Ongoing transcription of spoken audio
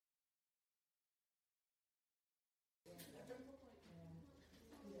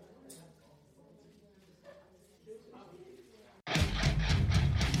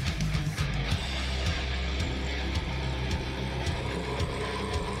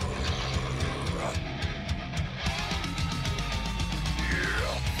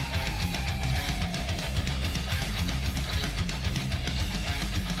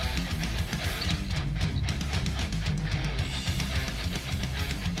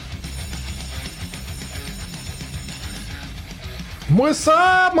What's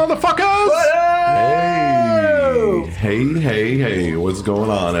up, motherfuckers? Hey, what's going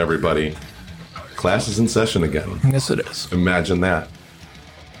on, everybody? Class is in session again. Yes, it is. Imagine that.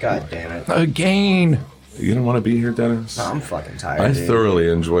 God damn it. Again. You don't want to be here, Dennis? No, I'm fucking tired, I dude. thoroughly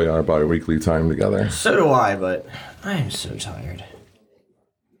enjoy our bi-weekly time together. So do I, but I am so tired.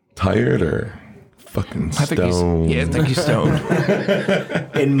 Tired or fucking I think he's stoned.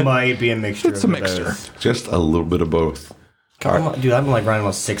 It might be a mixture It's a mixture. both. Just a little bit of both. Dude, I've been like running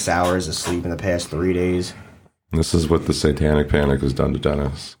about 6 hours of sleep in the past 3 days. This is what the Satanic Panic has done to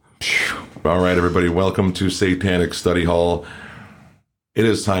Dennis. All right, everybody, welcome to Satanic Study Hall. It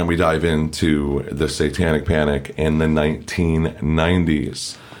is time we dive into the Satanic Panic in the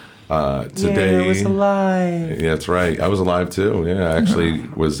 1990s. Today, I was alive. Yeah, that's right. I was alive too. Yeah, I actually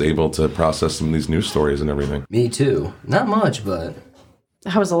was able to process some of these news stories and everything. Me too. Not much, but...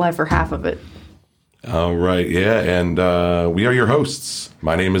 I was alive for half of it. All right, yeah, and we are your hosts.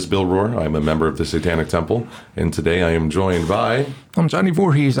 My name is Bill Rohr. I'm a member of the Satanic Temple, and today I am joined by... I'm Johnny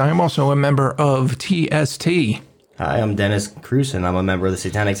Voorhees. I am also a member of TST. Hi, I'm Dennis Cruz, and I'm a member of the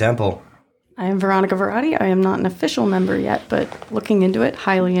Satanic Temple. I am Veronica Verratti. I am not an official member yet, but looking into it,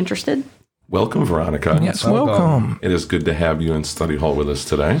 highly interested. Welcome, Veronica. Yes, welcome. It is good to have you in study hall with us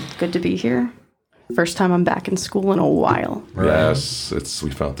today. Good to be here. First time I'm back in school in a while. Right. Yes,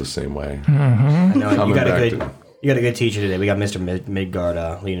 we felt the same way. I know, Coming you got back a good teacher today. We got Mr.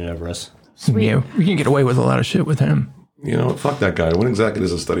 Midgard leaning over us. Sweet. Yeah, we can get away with a lot of shit with him. You know, fuck that guy. What exactly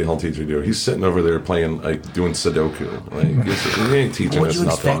does a study hall teacher do? He's sitting over there playing, like, doing Sudoku. Like, he ain't teaching Would us you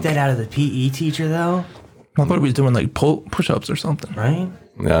nothing. expect that out of the PE teacher, though? I thought he was doing like push-ups or something. Right?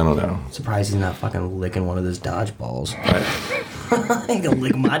 Yeah, I don't know. Surprised he's not fucking licking one of those dodgeballs. I ain't gonna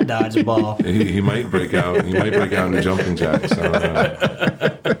lick my dodgeball. He might break out. He might break out in jumping jacks. I don't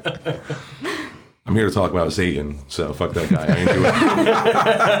know. I'm here to talk about Satan, so fuck that guy.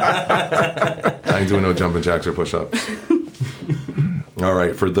 I ain't doing no jumping jacks or push-ups. All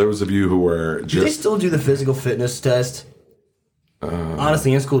right, for those of you who are Do they just... still do the physical fitness test?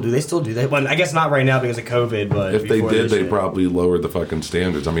 Honestly, in school, do they still do that? Well, I guess not right now because of COVID, but If they before did, this they shit. probably lowered the fucking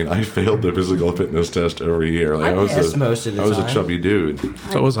standards. I mean, I failed the physical fitness test every year. Like, I passed most of the I was a time. chubby dude.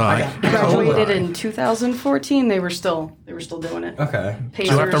 So was I. Graduated in 2014. They were still doing it. Okay. Do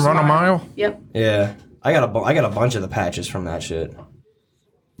you have to run a mile? Yep. Yeah, I got a bunch of the patches from that shit.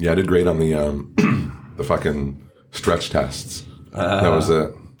 Yeah, I did great on the the fucking stretch tests. That was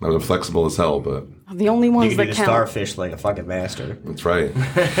it. I was flexible as hell, but The only You ones can do that the count. starfish like a fucking master. that's right.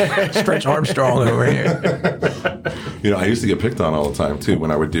 Stretch Armstrong over here. You know, I used to get picked on all the time too when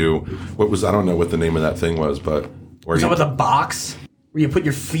I would do I don't know what the name of that thing was, but where So you, with the box, where you put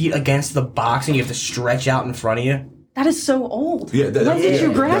your feet against the box and you have to stretch out in front of you. That is so old. yeah, When did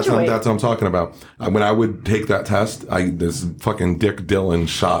you graduate? That's what I'm talking about. When I would take that test, this fucking Dick Dillon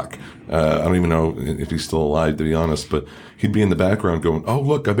shock. I don't even know if he's still alive, to be honest, but he'd be in the background going, "Oh,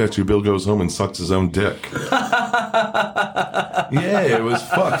 look, I bet you Bill goes home and sucks his own dick." Yeah, it was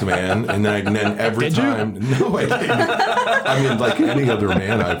fucked, man. And then every Did you? time, no, I didn't. I mean, like any other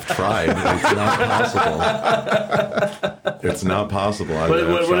man I've tried, it's not possible. It's not possible.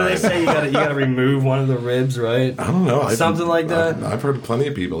 What do they say? You gotta remove one of the ribs, right? I don't know. Something like that? I've heard plenty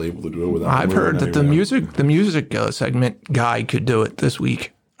of people able to do it without. I've heard that the removing music segment guy could do it this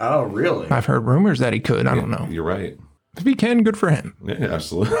week. Oh, really? I've heard rumors that he could. I don't know. You're right. If he can, good for him. Yeah,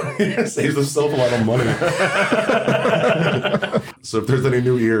 absolutely. Saves himself a lot of money. So if there's any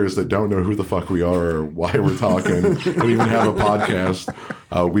new ears that don't know who the fuck we are or why we're talking, we even have a podcast,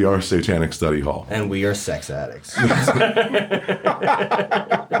 we are Satanic Study Hall. And we are sex addicts.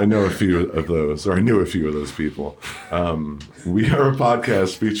 I know a few of those, or I knew a few of those people. We are a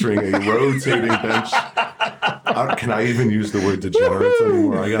podcast featuring a rotating bench. Can I even use the word degenerates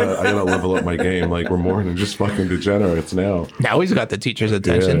anymore? I gotta level up my game. Like, we're more than just fucking degenerates now. Now he's got the teacher's Yeah,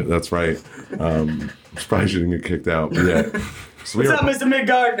 attention. that's right. I'm surprised you didn't get kicked out. But yeah. So we What's are, up, Mr.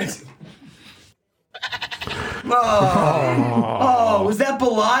 Midgard? Oh, was that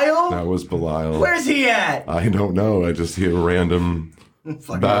Belial? that was Belial. Where's he at? I don't know. I just hear random.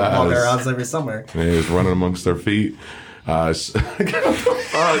 Fucking Baz. walking around every somewhere. He's running amongst our feet. What the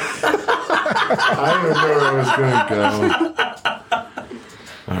fuck? I don't know where I was going to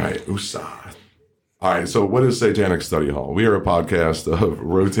go. All right, USA. All right, so what is Satanic Study Hall? We are a podcast of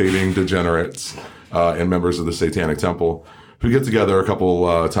rotating degenerates and members of the Satanic Temple who get together a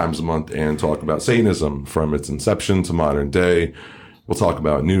couple times a month and talk about Satanism from its inception to modern day. We'll talk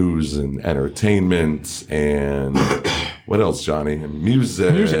about news and entertainment and what else, Johnny? And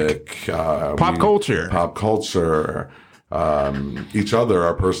music. Pop culture. Pop culture. each other,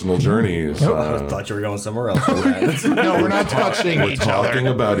 our personal journeys. I thought you were going somewhere else with that. No, we're not touching We're each other. talking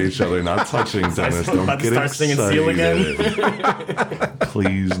about each other, not touching, Dennis. Don't About to get start excited. singing Seal again.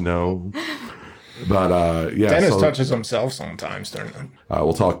 Please, no. But, yeah. Dennis so, touches himself sometimes, doesn't he?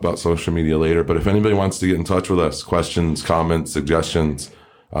 we'll talk about social media later. But if anybody wants to get in touch with us, questions, comments, suggestions,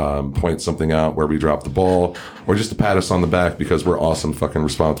 point something out where we dropped the ball, or just to pat us on the back because we're awesome fucking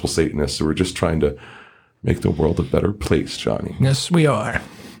responsible Satanists. So we're just trying to make the world a better place, Johnny. Yes, we are.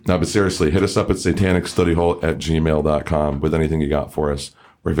 No, but seriously, hit us up at satanicstudyhall@gmail.com with anything you got for us.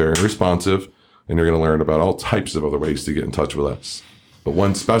 We're very responsive, and you're going to learn about all types of other ways to get in touch with us. But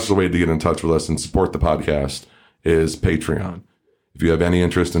one special way to get in touch with us and support the podcast is Patreon. If you have any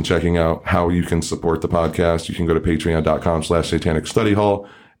interest in checking out how you can support the podcast, you can go to patreon.com/satanicstudyhall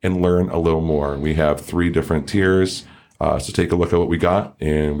and learn a little more. We have 3 different tiers, so take a look at what we got,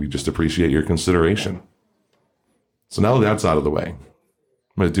 and we just appreciate your consideration. So now that that's out of the way, I'm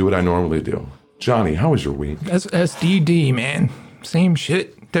going to do what I normally do. Johnny, how was your week? SDD, man. Same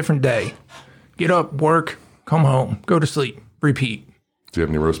shit, different day. Get up, work, come home, go to sleep, repeat. Do you have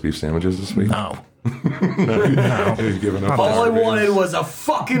any roast beef sandwiches this week? No. You've given up. All I wanted was a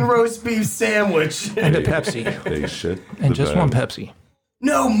fucking roast beef sandwich. And a Pepsi. They shit. And the just bed. one Pepsi.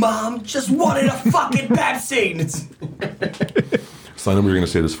 No, Mom, just wanted a fucking Pepsi. So I know we were going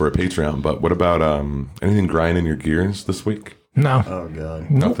to say this for a Patreon, but what about anything grinding your gears this week? No. Oh, God.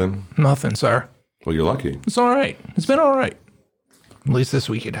 Nothing? Nothing, sir. Well, you're lucky. It's all right. It's been all right. At least this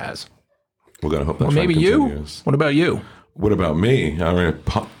week it has. We're going to hope that Or trend maybe you. continues. What about you? What about me? I'm going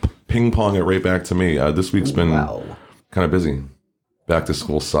to ping pong it right back to me. This week's been kind of busy. Back to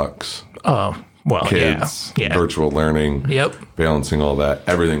school sucks. Oh, well, Kids, yeah. virtual learning, Yep. balancing all that.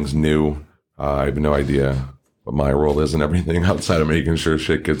 Everything's new. I have no idea what my role is in everything outside of making sure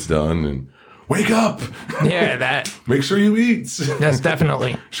shit gets done and wake up. Yeah, that. Make sure you eat. That's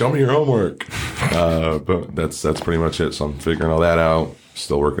definitely. Show me your homework. But that's pretty much it. So I'm figuring all that out.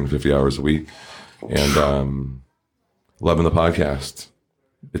 Still working 50 hours a week. And loving the podcast.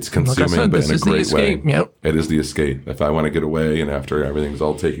 It's consuming, said, but this in a is the great way. escape. Yep. It is the escape. If I want to get away and after everything's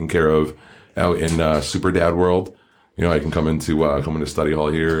all taken care of out in Super Dad world, you know, I can come into study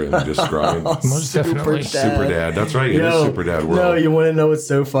hall here and just grind. Most definitely. Super Dad. That's right. It is Super Dad world. No, you want to know what's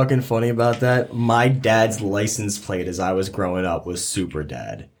so fucking funny about that? My dad's license plate as I was growing up was Super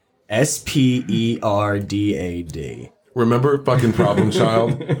Dad. SPERDAD. Remember fucking Problem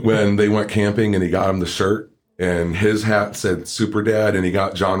Child when they went camping and he got him the shirt and his hat said Super Dad and he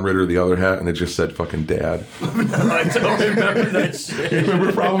got John Ritter the other hat and it just said fucking Dad. I don't remember that shit.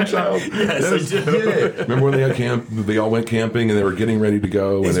 Remember Problem Child? Yes, I do. Yeah. Remember when they all went camping and they were getting ready to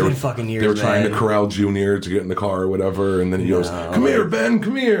go and they were fucking years, they were trying man. to corral Junior to get in the car or whatever and then he goes, "Come here, Ben,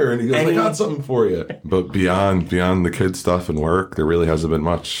 come here," and he goes, "I got something for you." But beyond the kid stuff and work, there really hasn't been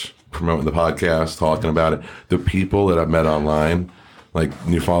much promoting the podcast, talking about it. The people that I've met online, like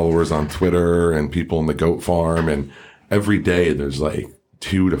new followers on Twitter and people in the goat farm, and every day there's like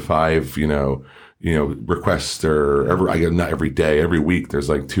 2 to 5, requests not every day, every week there's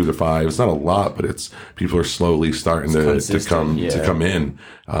like 2 to 5. It's not a lot, but it's people are slowly starting to come in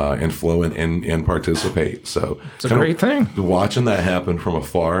and flow in and participate. So It's a great thing. Watching that happen from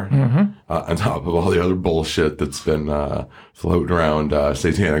afar, on top of all the other bullshit that's been floating around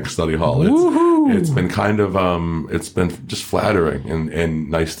Satanic Study Hall, it's been kind of it's been just flattering and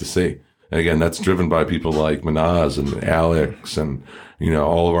nice to see. And again, that's driven by people like Manaz and Alex and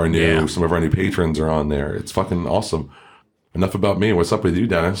all of our some of our new patrons are on there. It's fucking awesome. Enough about me. What's up with you,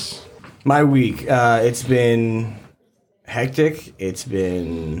 Dennis? My week, it's been hectic.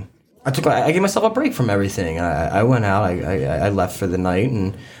 I gave myself a break from everything. I went out. I left for the night,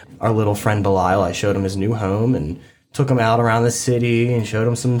 and our little friend Belial, I showed him his new home and took him out around the city and showed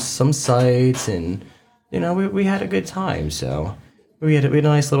him some sights, and we had a good time. So we had a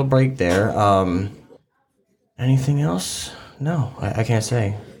nice little break there. Anything else? No, I can't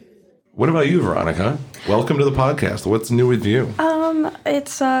say. What about you, Veronica? Welcome to the podcast. What's new with you?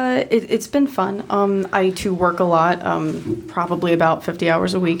 It's been fun. I too work a lot, probably about 50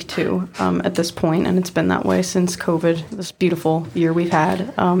 hours a week too, at this point, and it's been that way since COVID, this beautiful year we've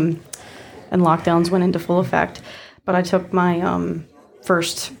had, and lockdowns went into full effect. But I took my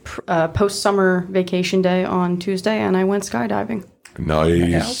first post-summer vacation day on Tuesday, and I went skydiving.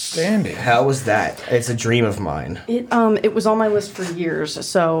 Nice. Outstanding. How was that? It's a dream of mine. It was on my list for years.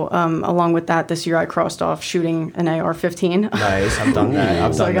 So along with that, this year I crossed off shooting an AR-15. Nice. I've done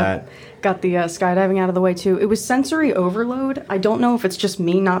that. So I got the skydiving out of the way too. It was sensory overload. I don't know if it's just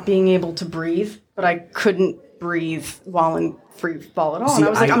me not being able to breathe, but I couldn't breathe while in free fall at all. And I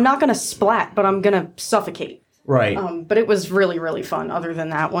was like, I'm not going to splat, but I'm going to suffocate. Right. But it was really, really fun. Other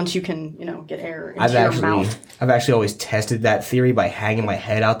than that, once you can, get air into your mouth. I've actually always tested that theory by hanging my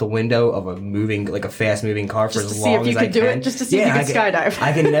head out the window of a fast moving car for as long as I can. Just to see if you could do it, just to see if you could skydive.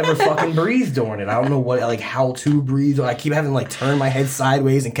 I can never fucking breathe during it. I don't know how to breathe. I keep having to turn my head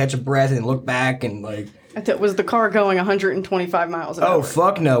sideways and catch a breath and look back and Was the car going 125 miles an hour? Oh,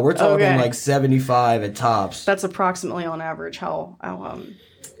 fuck no. We're talking 75 at tops. That's approximately on average how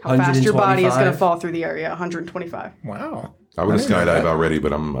fast your body is going to fall through the area, 125. Wow. I would skydive already,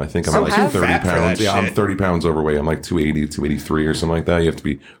 but I think I'm like 30 pounds. Yeah, I'm 30 pounds overweight. I'm like 280, 283 or something like that. You have to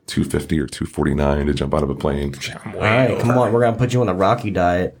be 250 or 249 to jump out of a plane. All right, come on. We're going to put you on a Rocky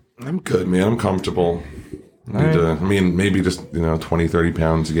diet. I'm good, man. I'm comfortable. Maybe just, 20, 30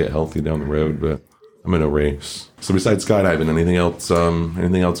 pounds to get healthy down the road, but I'm in a race. So besides skydiving, anything else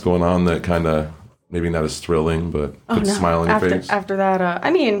going on that kind of maybe not as thrilling, but puts a smile on your face? After that,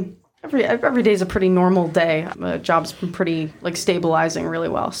 every day's a pretty normal day. Job's been pretty stabilizing really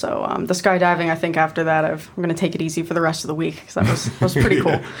well. So the skydiving, I think after that, I'm going to take it easy for the rest of the week because that was pretty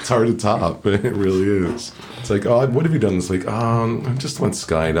cool. It's hard to top. It really is. It's like, oh, what have you done this week? I just went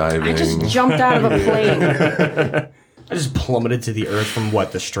skydiving. I just jumped out of a plane. I just plummeted to the earth from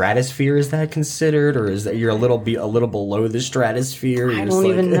the stratosphere. Is that considered, or is that you're a little below the stratosphere? I don't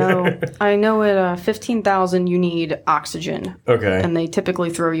even know. I know at 15,000 you need oxygen. Okay. And they typically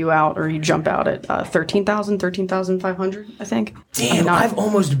throw you out, or you jump out at 13,500, I think. Damn, I've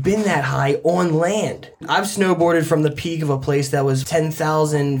almost been that high on land. I've snowboarded from the peak of a place that was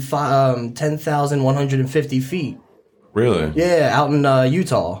 10,150 feet. Really? Yeah, out in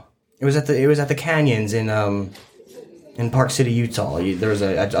Utah. It was at the canyons in Park City, Utah. There was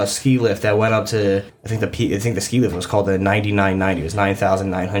a ski lift that went up to I think the ski lift was called the 9990. It was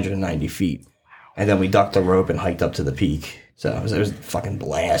 9,990 feet, and then we ducked the rope and hiked up to the peak. So it was a fucking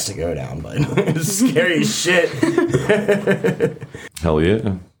blast to go down, but it was scary as shit. Hell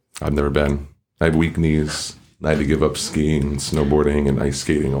yeah! I've never been. I have weak knees. I had to give up skiing, snowboarding, and ice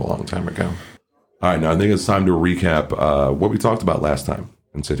skating a long time ago. All right, now I think it's time to recap what we talked about last time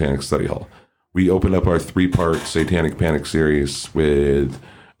in Satanic Study Hall. We opened up our 3-part Satanic Panic series with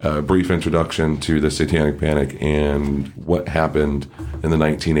a brief introduction to the Satanic Panic and what happened in the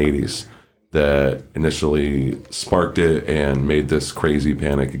 1980s that initially sparked it and made this crazy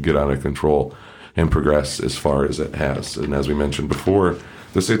panic get out of control and progress as far as it has. And as we mentioned before,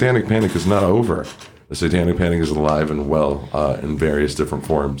 the Satanic Panic is not over. The Satanic Panic is alive and well in various different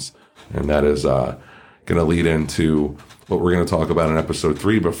forms. And that is going to lead into what we're going to talk about in episode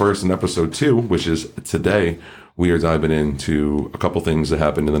 3. But first, in episode 2, which is today, we are diving into a couple things that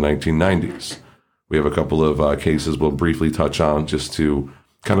happened in the 1990s. We have a couple of cases we'll briefly touch on just to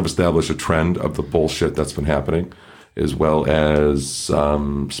kind of establish a trend of the bullshit that's been happening, as well as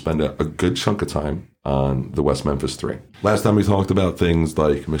spend a good chunk of time on the West Memphis 3. Last time we talked about things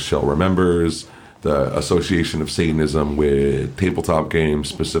like Michelle Remembers, the association of Satanism with tabletop games,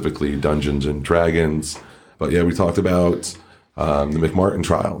 specifically Dungeons and Dragons. But yeah, we talked about the McMartin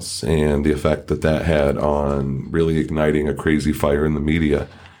trials and the effect that had on really igniting a crazy fire in the media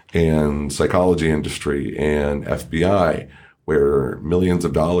and psychology industry and FBI, where millions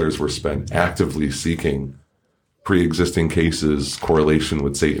of dollars were spent actively seeking pre-existing cases correlation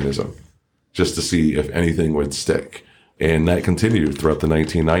with Satanism just to see if anything would stick. And that continued throughout the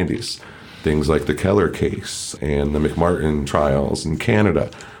 1990s. Things like the Keller case and the McMartin trials in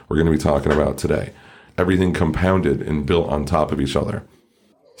Canada we're going to be talking about today. Everything compounded and built on top of each other.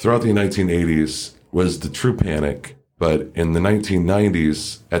 Throughout the 1980s was the true panic, but in the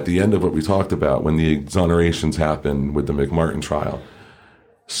 1990s, at the end of what we talked about, when the exonerations happened with the McMartin trial,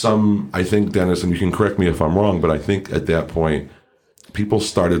 I think, Dennis, and you can correct me if I'm wrong, but I think at that point, people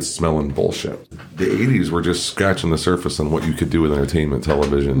started smelling bullshit. The 80s were just scratching the surface on what you could do with entertainment,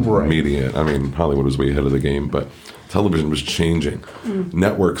 television, media. I mean, Hollywood was way ahead of the game, but television was changing.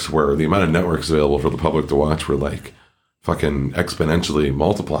 The amount of networks available for the public to watch were fucking exponentially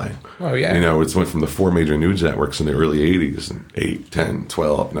multiplying. Oh, yeah. It's went from the 4 major news networks in the early 80s, and 8, 10,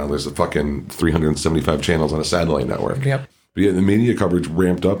 12. Now there's a fucking 375 channels on a satellite network. Yep. But yeah, the media coverage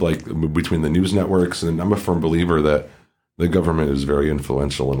ramped up between the news networks, and I'm a firm believer that the government is very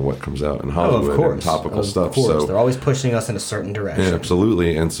influential in what comes out in Hollywood and topical stuff. Of course, so they're always pushing us in a certain direction. Yeah,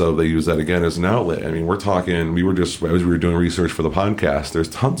 absolutely. And so they use that again as an outlet. I mean, as we were doing research for the podcast, there's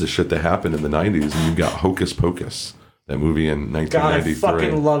tons of shit that happened in the 90s, and you got Hocus Pocus, that movie in 1993. God, I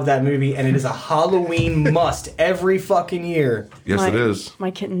fucking love that movie, and it is a Halloween must every fucking year. Yes, it is. My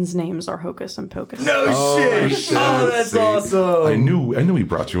kittens' names are Hocus and Pocus. No shit! Oh, that's awesome. I knew he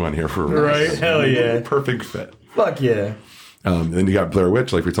brought you on here for a reason. Right? Hell yeah. Perfect fit. Fuck yeah. Then you got Blair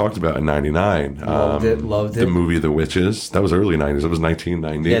Witch, like we talked about in '99. Loved it. The movie The Witches. That was early '90s. It was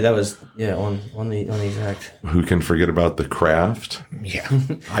 1990. Yeah, that was on the exact. Who can forget about The Craft? Yeah.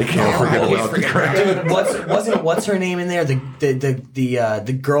 I can't forget about The Craft. Dude, what's her name in there?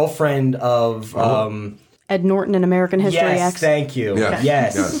 The girlfriend of Ed Norton in American History Yes, X. thank you.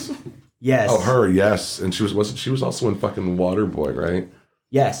 Yes. Yes. Oh, her, yes. And she was also in fucking Waterboy, right?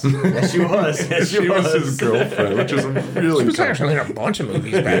 Yes. Yes, she was. Yes, She was his girlfriend, which is really She was actually in a bunch of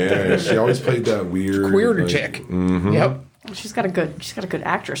movies back then. Yeah, she always played that weird Queer like, chick. Yep. She's got a good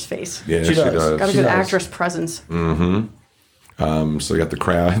actress face. Yeah, She she does. does. Got a She good does. actress presence. So you got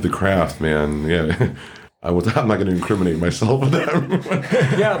the craft, man. Yeah. I'm not going to incriminate myself with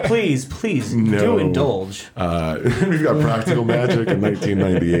that. Yeah, please do indulge. We've got Practical Magic in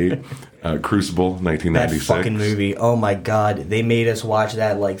 1998, Crucible, That 1996. fucking movie. Oh my god, they made us watch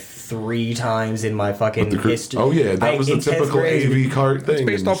that like 3 times in my fucking history. Oh yeah, that was the in 10th typical grade. AV cart thing.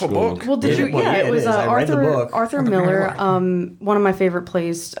 based in off a school. book. Well, did you? Well, Yeah, yeah, it it was is. I read the book. Arthur Miller. One of my favorite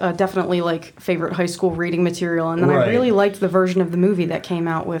plays. Definitely like favorite high school reading material. And then I Right. really liked the version of the movie that came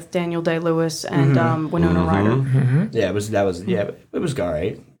out with Daniel Day-Lewis and Winona Ryder. Yeah, it was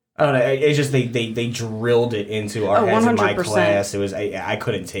alright. I don't know. It's just they drilled it into our heads in my 100%. class. It was I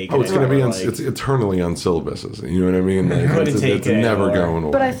couldn't take it. Oh, it's going to be anymore, it's eternally on syllabuses. You know what I mean? Like, Couldn't take it's it never anymore. going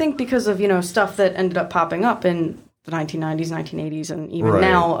away. But I think because of stuff that ended up popping up in the 1990s, 1980s, and even Right.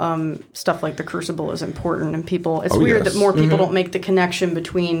 now, stuff like The Crucible is important, and people. It's Oh, weird yes. that more people don't make the connection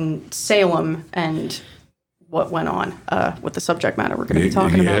between Salem and what went on with the subject matter we're going to be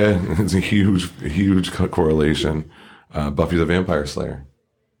talking about. Yeah, it's a huge correlation. Buffy the Vampire Slayer,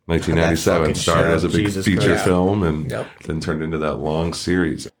 1997, fucking started show. as a big Jesus feature Christ. film and Yep. then turned into that long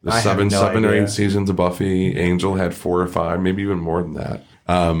series. The I have seven no or idea. 8 seasons of Buffy. Angel had 4 or 5, maybe even more than that.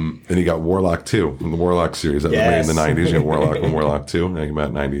 Then you got Warlock 2, from the Warlock series that was made in the 90s. You got Warlock and Warlock 2, now you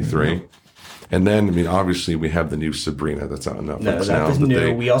got 93. And then, I mean, obviously, we have the new Sabrina that's on Netflix No, now. that is but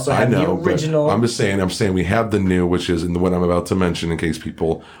new. We also have the but original. I'm saying we have the new, which is in what I'm about to mention in case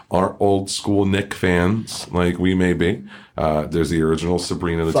people aren't old school Nick fans like we may be. There's the original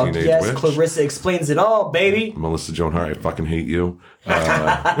Sabrina the Fuck Teenage yes, Witch. Clarissa explains it all, baby. Melissa Joan Hart, I fucking hate you.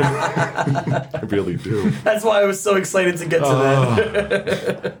 I really do. That's why I was so excited to get to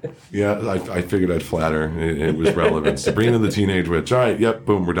that. Yeah, I figured I'd flatter. It was relevant. Sabrina the Teenage Witch. All right, yep,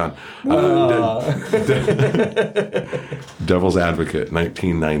 boom, we're done. Devil's Advocate,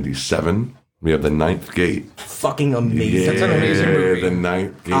 1997. We have The Ninth Gate. Fucking amazing. That's an amazing movie. The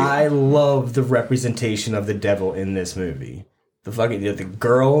Ninth Gate. I love the representation of the devil in this movie. The fucking the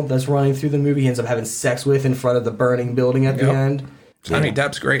girl that's running through the movie he ends up having sex with in front of the burning building at the Yep. end. Johnny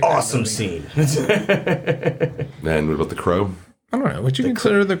Depp's great. Awesome scene. And what about The Crow? I don't know. Would you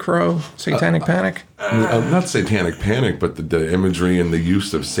consider The Crow Satanic Panic? Not Satanic Panic, but the imagery and the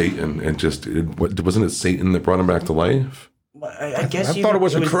use of Satan, and just wasn't it Satan that brought him back to life? I guess I thought it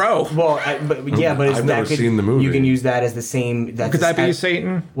was a crow. Well, but it's, I've never seen the movie. You can use that as the same. Could that be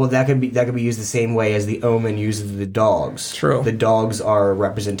Satan? Well, that could be used the same way as the Omen uses the dogs. True. The dogs are a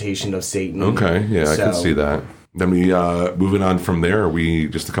representation of Satan. Okay, yeah, I can So- see that. Then we moving on from there, we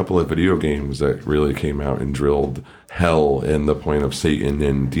just a couple of video games that really came out and drilled hell in the point of Satan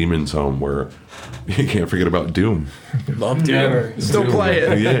and demons home, where you can't forget about Doom. Love to. Never. Still play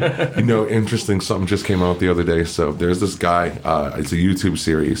it. Yeah, interesting. Something just came out the other day. So there's this guy. It's a YouTube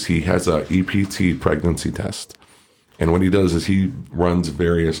series. He has a EPT pregnancy test, and what he does is he runs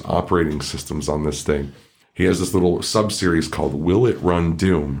various operating systems on this thing. He has this little sub-series called Will It Run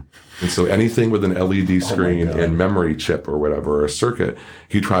Doom? And so anything with an LED screen and memory chip or whatever, or a circuit,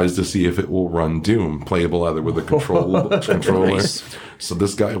 he tries to see if it will run Doom, playable either with a controller. Nice. So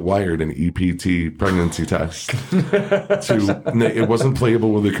this guy wired an EPT pregnancy test. It wasn't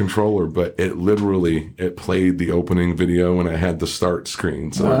playable with a controller, but it played the opening video and it had the start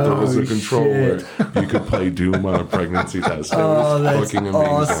screen. So if there was a controller, you could play Doom on a pregnancy test. It was That's fucking amazing.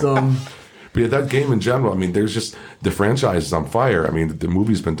 awesome. But yeah, that game in general, I mean, there's just, the franchise is on fire. I mean, the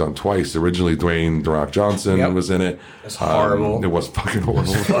movie's been done twice. Originally, Dwayne The Rock Johnson was in it. It's horrible. It was fucking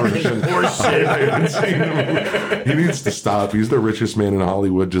horrible. I haven't seen the movie. He needs to stop. He's the richest man in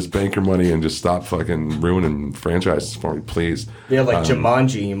Hollywood. Just bank your money and just stop fucking ruining franchises for me, please. Yeah, like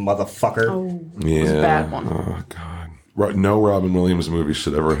Jumanji, you motherfucker. Yeah. It was a bad one. Oh, God. No Robin Williams movie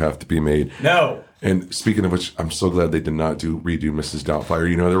should ever have to be made. No. And speaking of which, I'm so glad they did not redo Mrs. Doubtfire.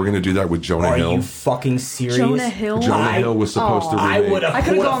 You know, they were going to do that with Jonah Are Hill. you fucking serious? Jonah Hill? Jonah Hill was supposed to remake. I would have. I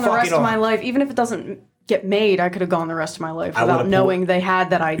could have gone the rest of my life, even if it doesn't get made, I could have gone the rest of my life I without would've knowing they had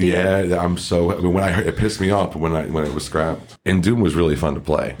that idea. Yeah, I'm so. I mean, it pissed me off when it was scrapped. And Doom was really fun to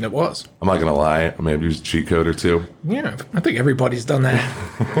play. It was. I'm not gonna lie. I may have used a cheat code or two. Yeah, I think everybody's done that.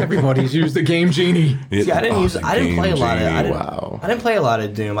 Everybody's used the Game Genie. See, I didn't play a lot of. I didn't play a lot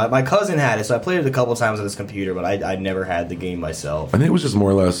of Doom. My cousin had it, so I played it a couple times on his computer, but I never had the game myself. I think it was just more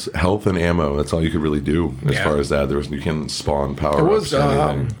or less health and ammo. That's all you could really do as far as that. You can spawn power. It was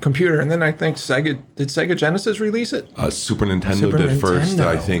computer, and then I think Sega Genesis release it? Super Nintendo did first.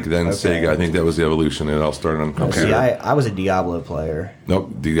 I think then Sega. I think that was the evolution. It all started on computer. See, I was a Diablo player.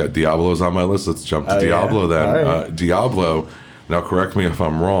 Nope, Diablo's on my list. Let's jump to Diablo then. Right. Diablo. Now, correct me if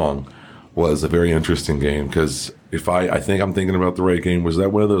I'm wrong. Was a very interesting game because I think I'm thinking about the right game. Was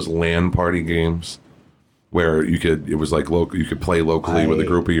that one of those LAN party games where it was like local, you could play locally with a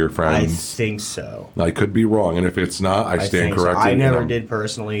group of your friends? I think so. I could be wrong, and if it's not, I stand corrected. I never did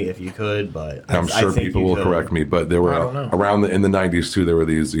personally. If you could, but I'm sure people will correct me. But there were around in the '90s too. There were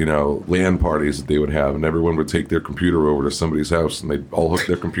these LAN parties that they would have, and everyone would take their computer over to somebody's house, and they'd all hook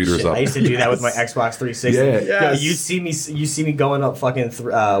their computers up. I used to do that with my Xbox 360. Yeah, yes. You see me going up fucking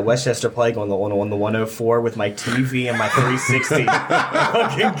Westchester Pike on the 104 with my TV and my 360,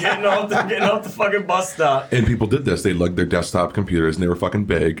 fucking getting off the fucking bus stop. And people did this. They lugged their desktop computers, and they were fucking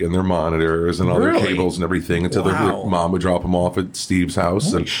big, and their monitors, and all their cables and everything, until their mom would drop them off at Steve's house.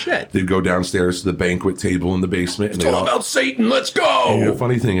 Holy and shit. They'd go downstairs to the banquet table in the basement. And It's all about Satan. Let's go. And the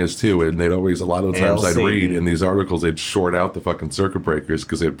funny thing is, too, and they'd always, a lot of the times I'd read in these articles, they'd short out the fucking circuit breakers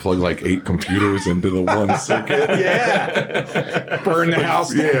because they'd plug like 8 computers into the one circuit. Burn the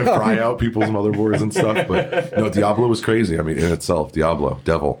house down. Fry out people's motherboards and stuff. But no, Diablo was crazy. I mean, in itself,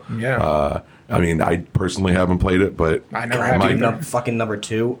 Devil. Yeah. I mean, I personally haven't played it, but I never have. Fucking number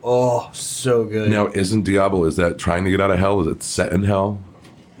 2. Oh, so good. Now, isn't Diablo, is that trying to get out of hell? Is it set in hell?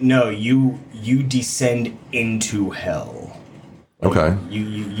 No, you descend into hell. Okay.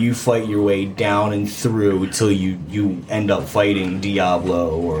 You fight your way down and through until you end up fighting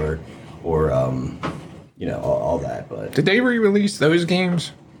Diablo or all that. But Did they re-release those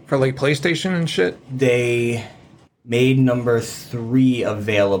games for like PlayStation and shit? they made number 3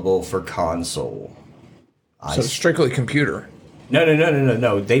 available for console. So strictly computer.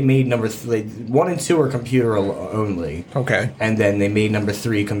 No. They made number 3. 1 and 2 are computer only. Okay. And then they made number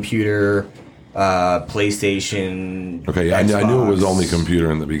 3 computer, PlayStation. Okay, yeah, I knew it was only computer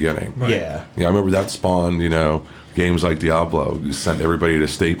in the beginning. Yeah. Yeah, I remember that spawned, games like Diablo. You sent everybody to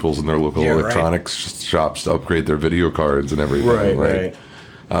Staples and their local electronics shops to upgrade their video cards and everything. Right.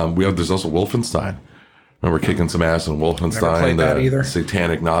 There's also Wolfenstein. Remember kicking some ass in Wolfenstein, the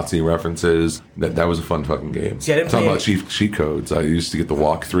satanic Nazi references. That was a fun fucking game. See, I didn't Talking play about cheat codes. I used to get the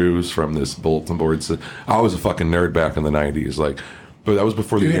walkthroughs from this bulletin board. So I was a fucking nerd back in the 90s. But that was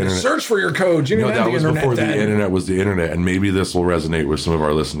before the internet. Search for your codes. You didn't have the internet before then. the internet was the internet. And maybe this will resonate with some of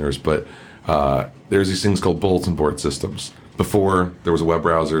our listeners. But there's these things called bulletin board systems. Before there was web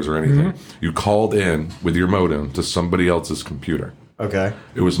browsers or anything. You called in with your modem to somebody else's computer. Okay.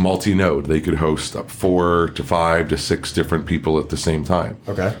 It was multi-node. They could host up 4 to 5 to 6 different people at the same time.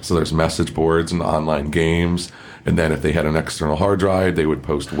 Okay. So there's message boards and online games. And then if they had an external hard drive, they would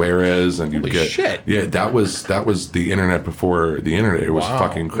post whereas, and you'd get shit. Yeah, that was the internet before the internet. It was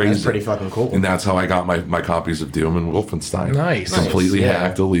fucking crazy. That's pretty fucking cool. And that's how I got my copies of Doom and Wolfenstein. Nice. Completely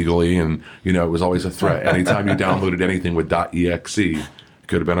hacked illegally, and it was always a threat. Anytime you downloaded anything with .exe,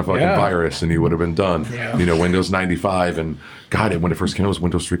 could have been a fucking virus, and you would have been done. Yeah. Windows 95, and God, when it first came out, it was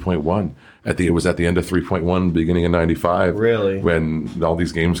Windows 3.1. It was at the end of 3.1, beginning of 95. Really? When all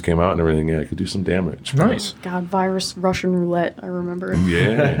these games came out and everything, it could do some damage. Nice. God, virus Russian roulette. I remember.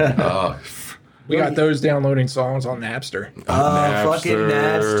 Yeah. We got those downloading songs on Napster. Fucking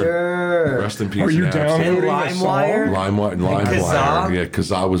Napster. Rest in peace, Are you Napster. downloading LimeWire? LimeWire. Yeah,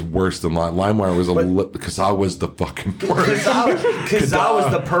 Kazaa was worse than LimeWire. Kazaa was the fucking worst. Kazaa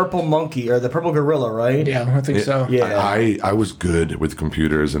was the purple monkey or the purple gorilla, right? Yeah, I think so. Yeah. I was good with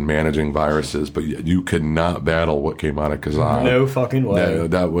computers and managing viruses, but you could not battle what came out of Kazaa. No fucking way.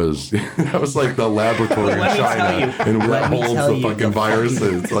 That was like the laboratory in Let me tell China, you. and Let what me holds tell the you, fucking the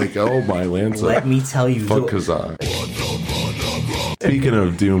viruses. Like, oh my Lanza. Let me tell you. Fuck Kazaa. Speaking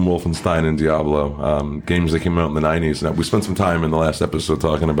of Doom, Wolfenstein, and Diablo, games that came out in the 90s, and we spent some time in the last episode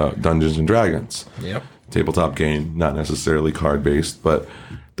talking about Dungeons and Dragons. Yep. Tabletop game, not necessarily card-based, but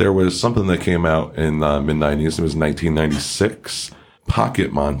there was something that came out in the mid-90s. It was 1996,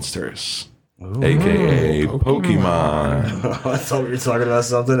 Pocket Monsters. Ooh. AKA Pokemon. I thought we were talking about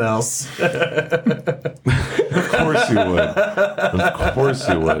something else. Of course you would. Of course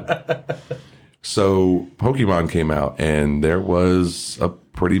you would. So Pokemon came out, and there was a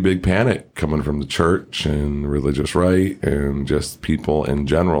pretty big panic coming from the church and the religious right and just people in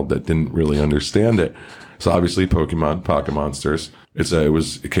general that didn't really understand it. So obviously Pokemon, Pocket Monsters.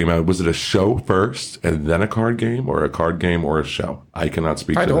 It came out. Was it a show first and then a card game, or a card game or a show? I cannot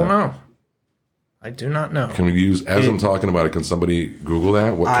speak to that. I don't know. I do not know. Can we use, as I'm talking about it, can somebody Google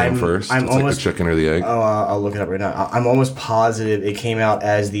that? What came first? It's like the chicken or the egg? Oh, I'll look it up right now. I'm almost positive it came out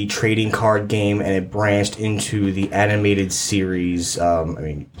as the trading card game, and it branched into the animated series.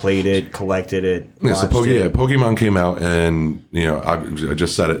 Played it, collected it. Yeah, Pokemon came out, and, I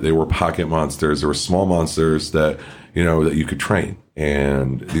just said it. They were pocket monsters. There were small monsters that you could train.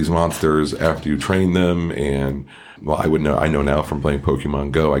 And these monsters, after you train them, and I know now from playing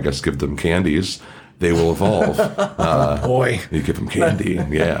Pokemon Go, I guess give them candies, they will evolve. Boy. You give them candy,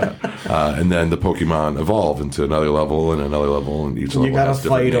 yeah. And then the Pokemon evolve into another level and another level, and each level has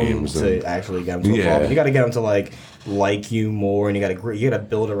different names. You gotta fight them to actually get them to evolve. You gotta get them to like you more, and you gotta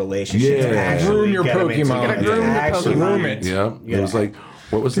build a relationship. Yeah, groom your Pokemon. You gotta groom it. Yeah, it was like,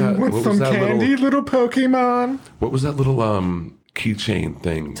 what was that? With some candy, little Pokemon. What was that little keychain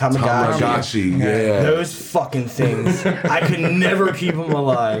thing? Tamagotchi. Yeah. Those fucking things. I could never keep them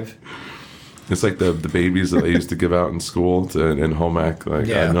alive. It's like the babies that they used to give out in school in home ec. I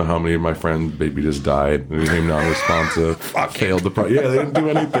don't know how many of my friends' baby just died. They became non-responsive. Failed the project. Yeah, they didn't do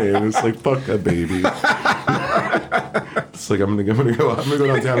anything. It's like, fuck that baby. It's like, I'm gonna go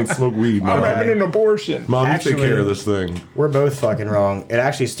downtown and smoke weed, Mom. I'm having an abortion. Mom, you take care of this thing. We're both fucking wrong. It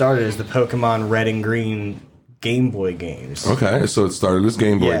actually started as the Pokemon Red and Green Game Boy games. Okay, so it started as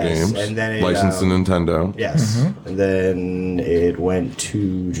Game Boy games, and then it, licensed to Nintendo. Yes, and then it went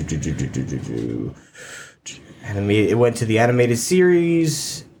to it went to the animated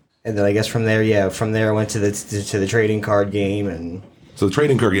series, and then I guess from there it went to the trading card game, and so the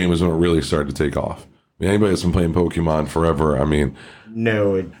trading card game is when it really started to take off. I mean, anybody that's been playing Pokemon forever, I mean,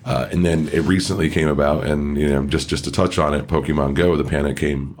 no. And then it recently came about, and just to touch on it, Pokemon Go, the panic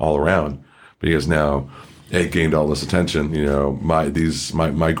came all around because now it gained all this attention.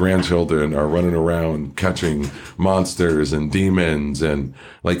 My grandchildren are running around catching monsters and demons, and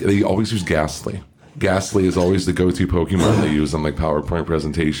they always use Ghastly. Ghastly is always the go-to Pokemon they use on PowerPoint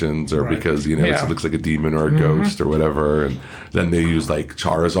presentations, or because it looks like a demon or a ghost or whatever. And then they use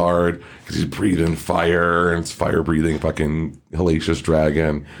Charizard because he's breathing fire, and it's fire-breathing fucking hellacious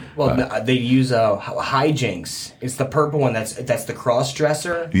dragon. Well, they use Hijinks. It's the purple one. That's the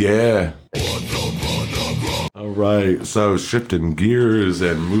cross-dresser. Yeah. All right, so shifting gears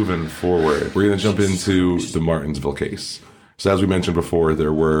and moving forward, we're going to jump into the Martinsville case. So as we mentioned before,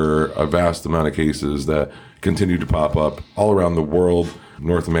 there were a vast amount of cases that continue to pop up all around the world,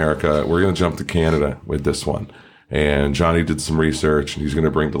 North America. We're going to jump to Canada with this one. And Johnny did some research, and he's going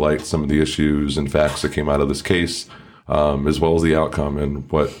to bring to light some of the issues and facts that came out of this case, as well as the outcome and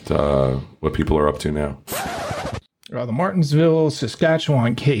what people are up to now. The Martinsville,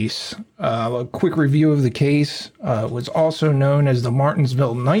 Saskatchewan case. A quick review of the case was also known as the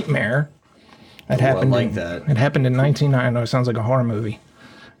Martinsville Nightmare. It happened in 1990. I know it sounds like a horror movie.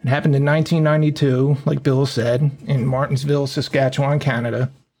 It happened in 1992, like Bill said, in Martinsville, Saskatchewan,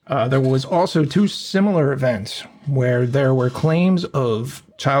 Canada. There was also two similar events where there were claims of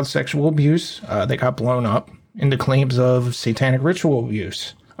child sexual abuse that got blown up into claims of satanic ritual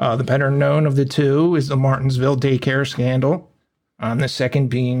abuse. The better known of the two is the Martinsville daycare scandal, the second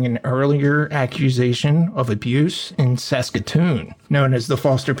being an earlier accusation of abuse in Saskatoon, known as the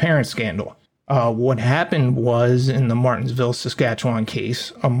foster parent scandal. What happened was, in the Martinsville, Saskatchewan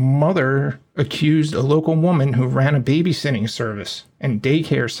case, a mother accused a local woman who ran a babysitting service and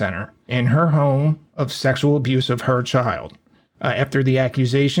daycare center in her home of sexual abuse of her child. After the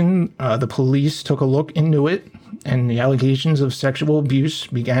accusation, the police took a look into it, and the allegations of sexual abuse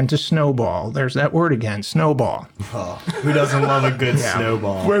began to snowball. There's that word again, snowball. Oh, who doesn't love a good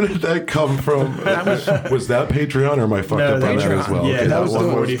snowball? Where did that come from? Was that Patreon, or am I fucked up on that as well? Yeah, okay, that was the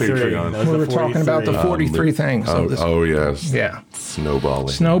 43. Patreon. We were talking about the 43 things. Oh, yes. Yeah.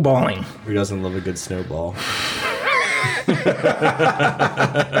 Snowballing. Who doesn't love a good snowball?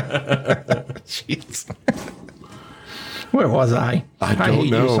 Jeez. Where was I? I don't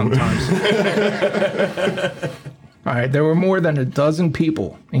know. You sometimes. All right, there were more than a dozen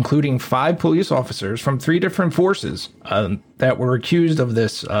people, including 5 police officers from 3 different forces, that were accused of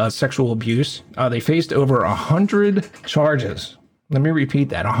this sexual abuse. They faced over 100 charges. Let me repeat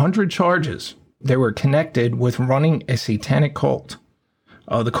that, 100 charges. They were connected with running a satanic cult.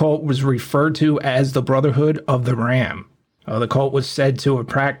 The cult was referred to as the Brotherhood of the Ram. The cult was said to have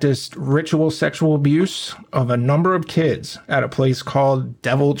practiced ritual sexual abuse of a number of kids at a place called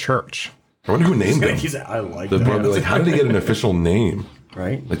Devil Church. I wonder who named him. I like that. How did he get an official name?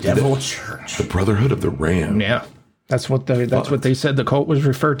 Right? Like Devil Church. The Brotherhood of the Ram. Yeah. That's what they said the cult was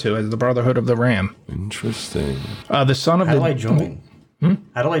referred to as the Brotherhood of the Ram. Interesting. The son of How do I join?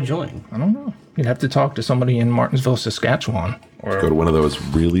 How do I join? I don't know. You'd have to talk to somebody in Martinsville, Saskatchewan. Or go to one of those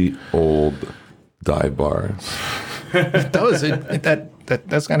really old dive bars. It does.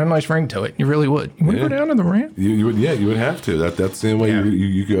 That's got a nice ring to it. You really would. You would go down to the Ram? You would. Yeah, you would have to. That's the only way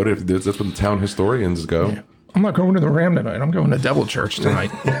you go to. That's what the town historians go. Yeah. I'm not going to the Ram tonight. I'm going to Devil Church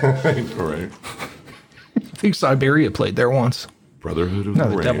tonight. All right. I think Siberia played there once. Brotherhood of the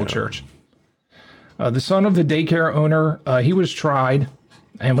Ram. Devil Church. The son of the daycare owner, he was tried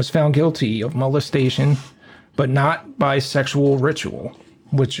and was found guilty of molestation, but not by sexual ritual,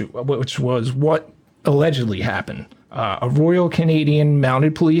 which was what allegedly happened. A Royal Canadian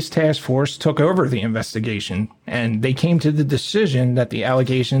Mounted Police Task Force took over the investigation, and they came to the decision that the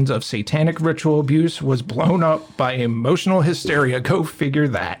allegations of satanic ritual abuse was blown up by emotional hysteria. Go figure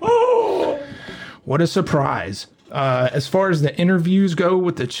that. What a surprise. As far as the interviews go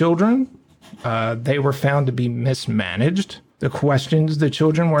with the children, they were found to be mismanaged. The questions the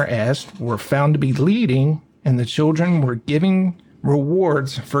children were asked were found to be leading, and the children were giving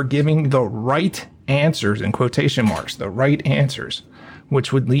rewards for giving the right answers, in quotation marks, the right answers,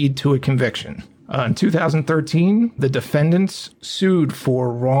 which would lead to a conviction. In 2013, the defendants sued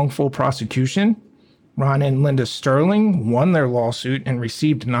for wrongful prosecution. Ron and Linda Sterling won their lawsuit and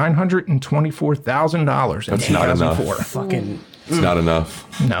received $924,000 in 2004. It's not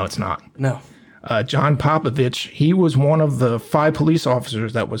enough. No, it's not. No. John Popovich, he was one of the 5 police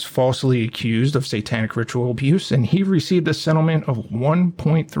officers that was falsely accused of satanic ritual abuse, and he received a settlement of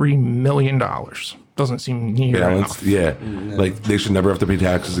 $1.3 million. Doesn't seem near enough. Yeah, like they should never have to pay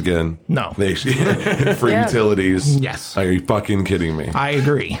taxes again. No. They should, for utilities. Yes. Are you fucking kidding me? I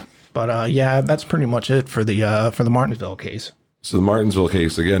agree. But yeah, that's pretty much it for the Martinsville case. So the Martinsville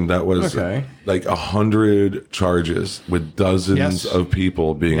case, again, that was like 100 charges with dozens of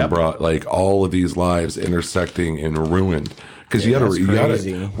people being brought, like all of these lives intersecting and ruined. Because you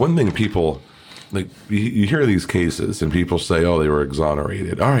gotta, one thing people, like you hear these cases and people say, oh, they were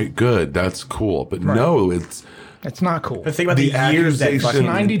exonerated. All right, good. That's cool. But no, it's not cool. But think about the years that fucking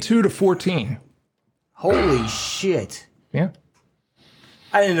 92 to 14. Holy shit. Yeah.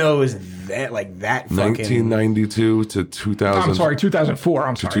 I didn't know it was that fucking 1992 to 2000. I'm sorry, 2004.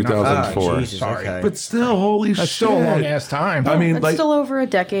 I'm sorry. 2004. Jesus, sorry. okay. But still, holy shit. That's still a long ass time. I mean, It's like, still over a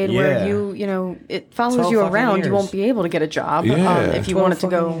decade where it follows you around. years. You won't be able to get a job. Yeah. If you wanted to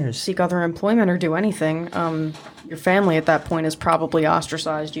go years. seek other employment or do anything, your family at that point has probably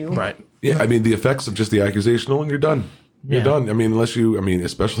ostracized you. Right. yeah, I mean, the effects of just the accusation alone, you're done. You're done. I mean,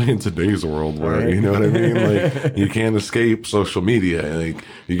 especially in today's world where, you know what I mean? Like, you can't escape social media. Like,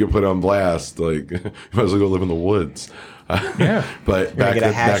 you get put on blast. Like, you might as well go live in the woods. Yeah. But You're gonna get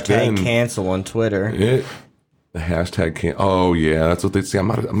a back hashtag then, cancel on Twitter. the hashtag can't. Oh, yeah. That's what they say. I'm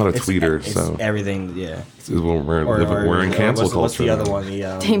not a tweeter, It's so. everything, yeah. We're in cancel culture. What's the other now. one?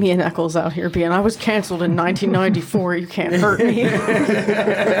 Damien Eccles out here being, I was canceled in 1994. You can't hurt me.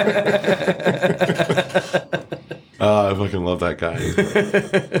 I fucking love that guy.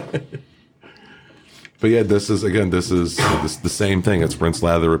 But yeah, this is the same thing. It's rinse,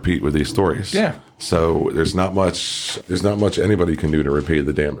 lather, repeat with these stories. Yeah. So there's not much anybody can do to repay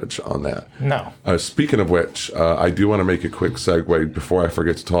the damage on that. No. Speaking of which, I do want to make a quick segue before I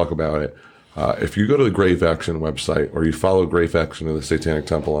forget to talk about it. If you go to the Grave Action website or you follow Grave Action in the Satanic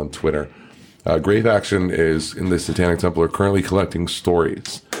Temple on Twitter, Grave Action is in the Satanic Temple are currently collecting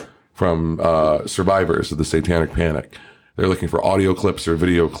stories from survivors of the Satanic Panic. They're looking for audio clips or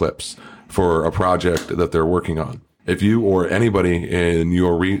video clips for a project that they're working on. If you or anybody in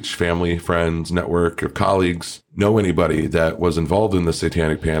your reach, family, friends, network, or colleagues know anybody that was involved in the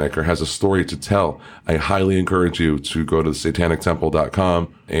Satanic Panic or has a story to tell, I highly encourage you to go to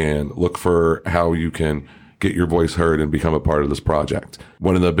satanictemple.com and look for how you can get your voice heard and become a part of this project.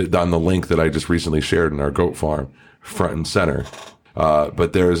 On the link that I just recently shared in our goat farm, front and center.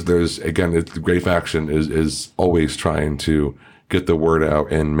 But there's again, the Grave Action is always trying to get the word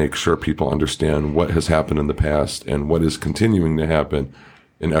out and make sure people understand what has happened in the past and what is continuing to happen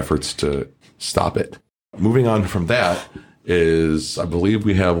in efforts to stop it. Moving on from that is, I believe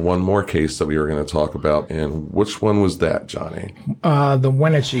we have one more case that we were going to talk about. And which one was that, Johnny? The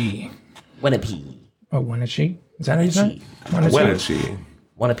Wenatchee. Winnipeg. Oh, Wenatchee? Is that how you say it? Wenatchee.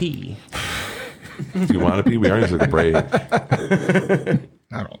 Winnipeg. Do you want to pee? We already took a break.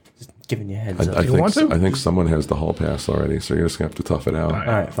 I don't. Just giving you a heads up. I want think someone has the hall pass already, so you're just going to have to tough it out. All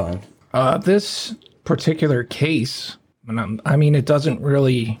right, fine. This particular case, I mean, it doesn't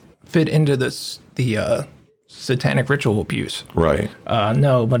really fit into the satanic ritual abuse. Right.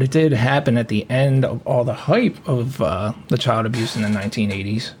 No, but it did happen at the end of all the hype of the child abuse in the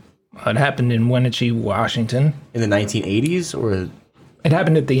 1980s. It happened in Wenatchee, Washington. In the 1980s, or? It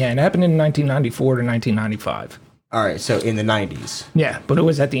happened at the end. It happened in 1994 to 1995. All right, so in the 90s. Yeah, but it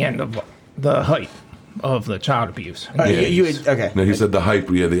was at the end of the hype of the child abuse. Okay. No, he said the hype.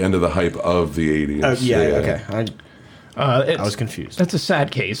 Yeah, the end of the hype of the 80s. Okay. I was confused. That's a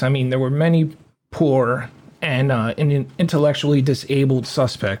sad case. I mean, there were many poor and intellectually disabled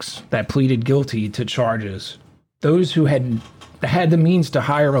suspects that pleaded guilty to charges. Those who had the means to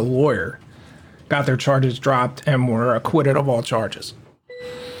hire a lawyer got their charges dropped and were acquitted of all charges.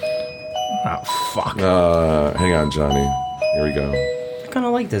 Oh, fuck. Hang on, Johnny. Here we go. I kind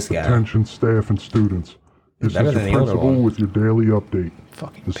of like this guy. Attention staff and students. This is your principal with your daily update.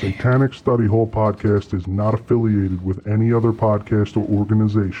 The Satanic Study Hall podcast is not affiliated with any other podcast or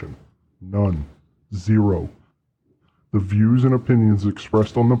organization. None. Zero. The views and opinions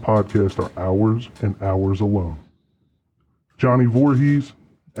expressed on the podcast are ours and ours alone. Johnny Voorhees,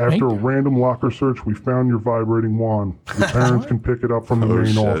 after a random locker search, we found your vibrating wand. Your parents can pick it up from the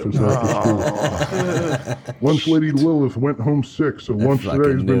main office after school. Lunch lady Lilith went home sick, so lunch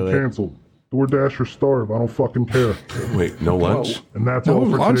today has been canceled. DoorDash or starve, I don't fucking care. Wait, no lunch? And that's all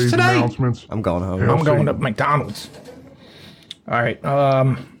for today's announcements. I'm going home. I'm going to McDonald's. All right.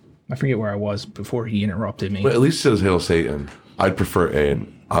 I forget where I was before he interrupted me. But at least it says Hail Satan. I'd prefer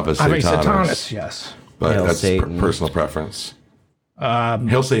an Ave Satanis. Yes. But Hail that's Satan. Personal preference.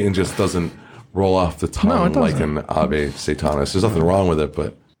 Hail Satan just doesn't roll off the tongue like an Ave Satanis. There's nothing wrong with it,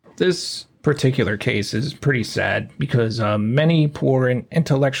 but... This particular case is pretty sad because many poor and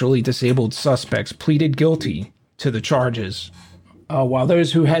intellectually disabled suspects pleaded guilty to the charges, while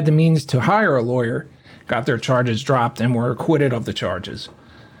those who had the means to hire a lawyer got their charges dropped and were acquitted of the charges.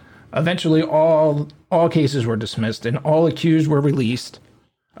 Eventually, all cases were dismissed and all accused were released.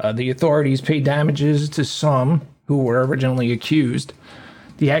 The authorities paid damages to some who were originally accused.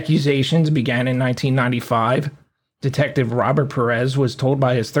 The accusations began in 1995. Detective Robert Perez was told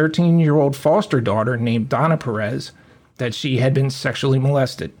by his 13-year-old foster daughter named Donna Perez that she had been sexually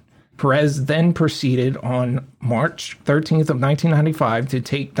molested. Perez then proceeded on March 13th of 1995 to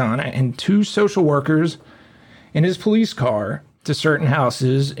take Donna and two social workers in his police car to certain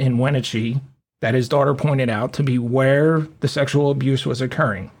houses in Wenatchee that his daughter pointed out to be where the sexual abuse was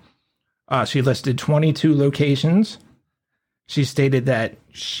occurring. She listed 22 locations. She stated that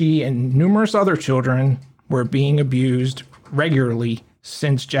she and numerous other children were being abused regularly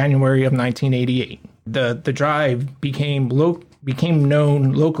since January of 1988. The drive became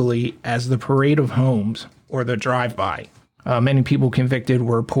known locally as the Parade of Homes, or the drive-by. Many people convicted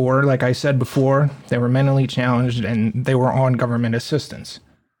were poor, like I said before. They were mentally challenged, and they were on government assistance.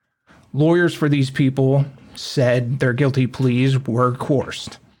 Lawyers for these people said their guilty pleas were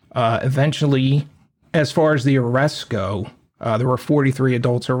coerced. Eventually, as far as the arrests go, there were 43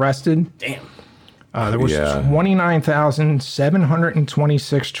 adults arrested. Damn. There was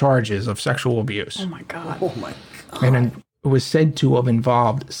 29,726 charges of sexual abuse. Oh my god. Oh my god. And it was said to have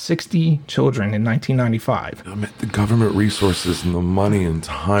involved 60 children in 1995. The government resources and the money and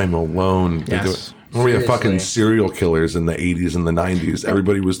time alone. Yes. When we had fucking serial killers in the 80s and the 90s,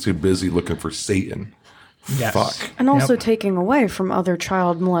 everybody was too busy looking for Satan. Yes. Fuck. And also taking away from other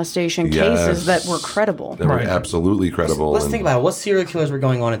child molestation cases that were credible. That were absolutely credible. Let's think about it. What serial killers were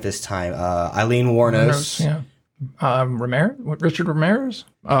going on at this time? Eileen Wuornos. Yeah. Richard Ramirez.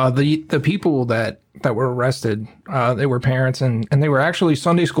 The people that were arrested, they were parents and they were actually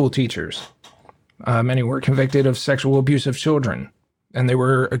Sunday school teachers. Many were convicted of sexual abuse of children, and they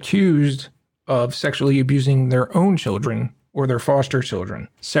were accused of sexually abusing their own children or their foster children.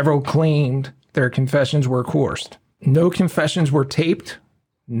 Several claimed their confessions were coerced. No confessions were taped.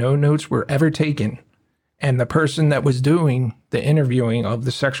 No notes were ever taken. And the person that was doing the interviewing of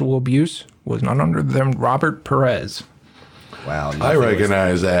the sexual abuse was none other than Robert Perez. Wow. I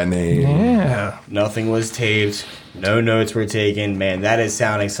recognize that name. Yeah. Nothing was taped. No notes were taken. Man, that is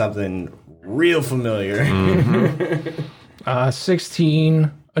sounding something real familiar.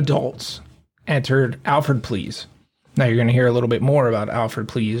 16 adults entered Alford pleas. Now you're going to hear a little bit more about Alford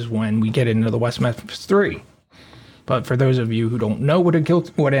pleas when we get into the West Memphis 3. But for those of you who don't know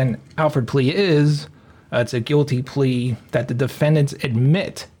what an Alford plea is, it's a guilty plea that the defendants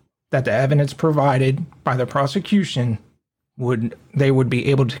admit that the evidence provided by the prosecution would be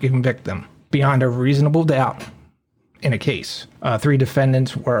able to convict them beyond a reasonable doubt in a case. 3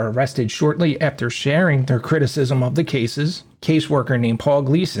 defendants were arrested shortly after sharing their criticism of the cases. Caseworker named Paul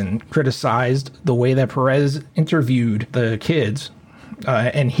Gleason criticized the way that Perez interviewed the kids,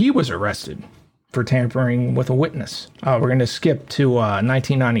 and he was arrested for tampering with a witness. We're going to skip to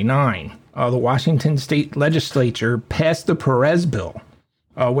 1999. The Washington State Legislature passed the Perez Bill,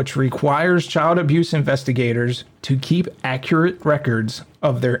 which requires child abuse investigators to keep accurate records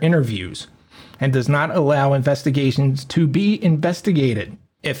of their interviews and does not allow investigations to be investigated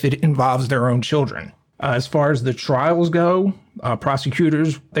if it involves their own children. As far as the trials go,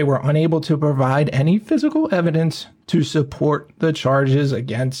 prosecutors, they were unable to provide any physical evidence to support the charges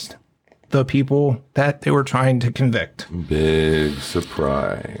against the people that they were trying to convict. Big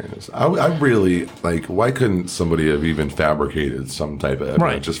surprise. I really, like, why couldn't somebody have even fabricated some type of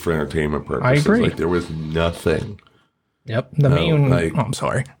evidence just for entertainment purposes? I agree. Like, there was nothing. Yep. I'm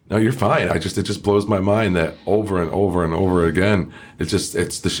sorry. No, you're fine. It just blows my mind that over and over and over again,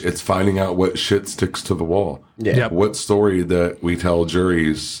 it's finding out what shit sticks to the wall. Yeah. Yep. What story that we tell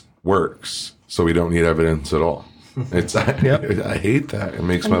juries works, so we don't need evidence at all. I hate that. It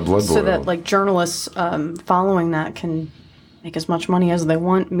makes my blood boil. So that like journalists following that can make as much money as they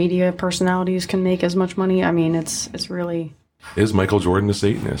want. Media personalities can make as much money. I mean, it's really. Is Michael Jordan a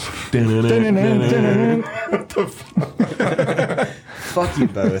Satanist? What the fuck? Fuck you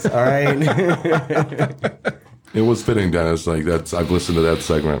both, all right? It was fitting, Dennis. Like, I've listened to that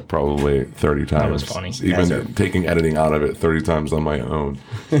segment probably 30 times. That was funny. Even taking editing out of it 30 times on my own.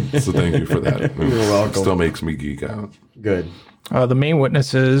 So thank you for that. You're welcome. It still makes me geek out. Good. The main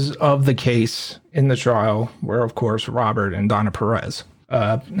witnesses of the case in the trial were, of course, Robert and Donna Perez.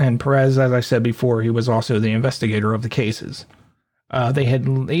 And Perez, as I said before, he was also the investigator of the cases.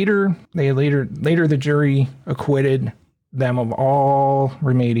 Later the jury acquitted them of all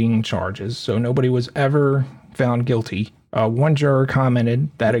remaining charges, so nobody was ever found guilty. One juror commented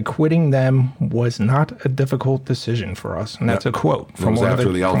that acquitting them was not a difficult decision for us, and that's a quote from one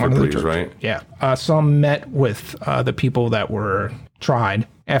of the Alfred jurors. Right? Yeah. Some met with the people that were tried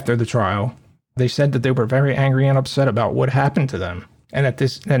after the trial. They said that they were very angry and upset about what happened to them,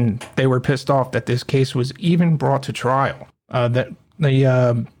 and they were pissed off that this case was even brought to trial. A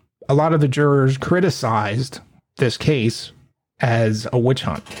lot of the jurors criticized this case as a witch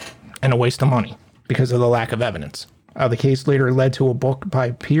hunt and a waste of money because of the lack of evidence. The case later led to a book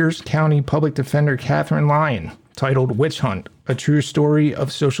by Pierce County Public Defender Catherine Lyon titled Witch Hunt, A True Story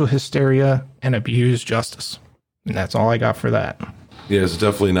of Social Hysteria and Abused Justice. And that's all I got for that. Yeah, it's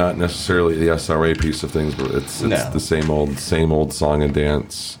definitely not necessarily the SRA piece of things, but it's the same old song and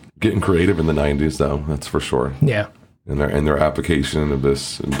dance. Getting creative in the 90s, though, that's for sure. Yeah. And their application of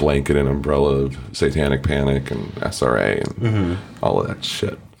this blanket and umbrella of satanic panic and SRA and all of that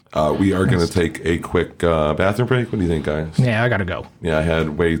shit. We are going to take a quick bathroom break. What do you think, guys? Yeah, I got to go. Yeah, I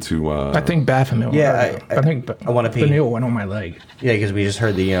had way too... I think Baphomet. Yeah, I think I want to pee. Benil went on my leg. Yeah, because we just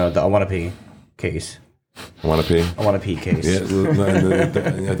heard the I want to pee case. I want to pee? I want to pee case.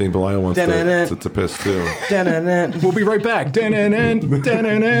 Yeah, I think Belial wants to piss too. We'll be right back.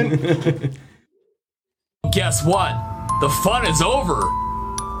 Guess what? The fun is over.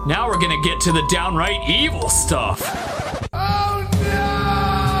 Now we're gonna get to the downright evil stuff. Oh no!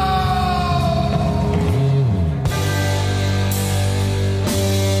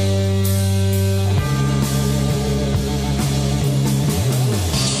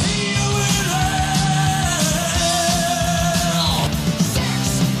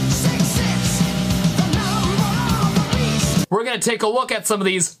 We're gonna take a look at some of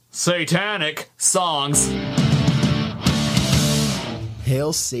these satanic songs.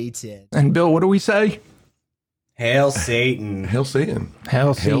 Hail Satan. And Bill, what do we say? Hail Satan. Hail Satan.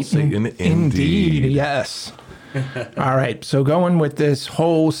 Hail Satan. Indeed. Yes. All right. So going with this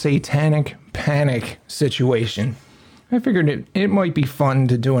whole satanic panic situation, I figured it might be fun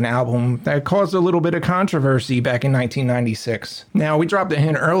to do an album that caused a little bit of controversy back in 1996. Now, we dropped a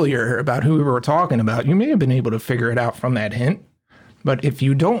hint earlier about who we were talking about. You may have been able to figure it out from that hint. But if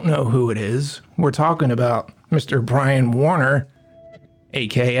you don't know who it is, we're talking about Mr. Brian Warner,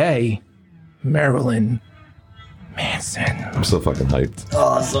 a.k.a. Marilyn Manson. I'm so fucking hyped.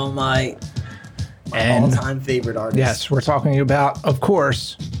 Oh, so my all-time favorite artist. Yes, we're talking about, of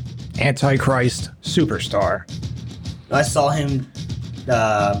course, Antichrist Superstar. I saw him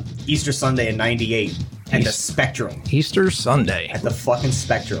Easter Sunday in '98 at the Spectrum. Easter Sunday. At the fucking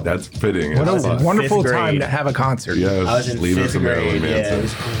Spectrum. That's fitting. What a wonderful time to have a concert. Yes, I was in lead us fifth to Marilyn grade. Yeah, Manson. it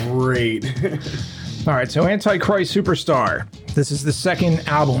was great. All right, so Antichrist Superstar. This is the second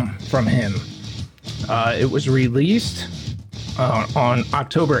album from him. It was released on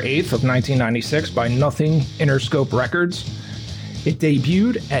October 8th of 1996 by Nothing Interscope Records. It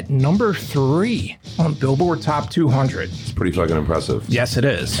debuted at number 3 on Billboard Top 200. It's pretty fucking impressive. Yes, it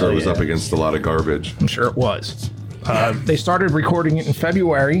is. So it was up against a lot of garbage. I'm sure it was. They started recording it in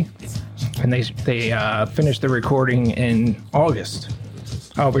February and they finished the recording in August.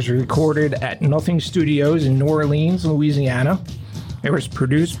 It was recorded at Nothing Studios in New Orleans, Louisiana. It was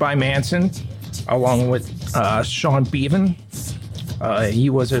produced by Manson, along with Sean Beavan. He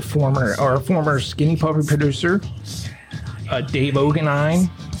was a former Skinny Puppy producer, Dave Ogenine,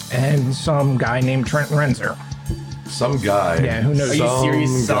 and some guy named Trent Renzer. Some guy. Yeah, who knows? Are you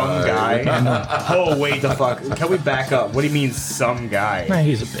serious? Some guy? Oh, wait, the fuck. Can we back up? What do you mean, some guy? Nah,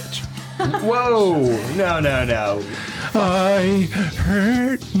 he's a bitch. Whoa. No. I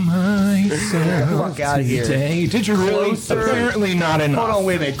hurt myself Fuck out of here. today. Did you really? Closer. Apparently not enough. Hold on,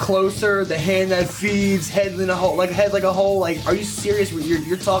 wait a minute. Closer, the hand that feeds, head in a hole, head like a hole. Like, are you serious?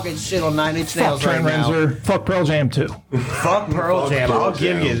 You're talking shit on 9 Inch Nails Fuck right Trent now. Renzer. Fuck Pearl Jam too. Fuck Pearl Jam. I'll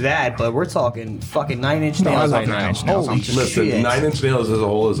give you that, but we're talking fucking 9 Inch No, I Nails love right 9 now. Inch Nails. Holy Listen, shit. 9 Inch Nails as a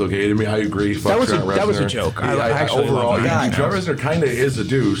whole is okay to me. I agree. Fuck Trent that was a Reznor. joke. I Yeah, actually overall, love 9 Inch Trent Nails. Reznor kind of is a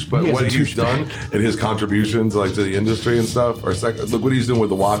douche, but He is what a he's douchebag. done and his contributions, like to the industry and stuff, are look what he's doing with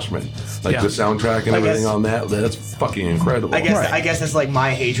The Watchmen, like Yeah. the soundtrack and I everything guess- on that—that's fucking incredible. I guess Right. I guess it's like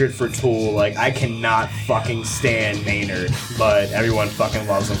my hatred for Tool. Like, I cannot fucking stand Maynard, but everyone fucking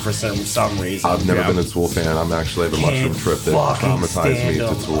loves him for some reason. I've never been a Tool fan. I'm actually have a mushroom trip that fucking traumatized me stand to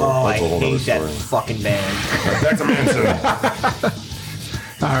him. Tool. Oh, That's a whole I other hate that story. fucking band. Back to Manson.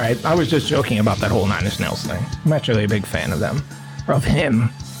 All right, I was just joking about that whole 9 Inch Nails thing. I'm actually a big fan of them. Of him,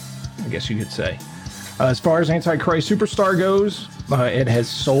 I guess you could say. As far as Antichrist Superstar goes, it has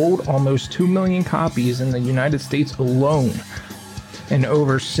sold almost 2 million copies in the United States alone, and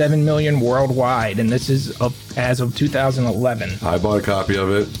over 7 million worldwide, and this is as of 2011. I bought a copy of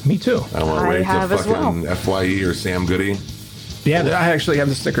it. Me too. I want to I rate have the as well. fucking FYE or Sam Goody. Yeah, I actually have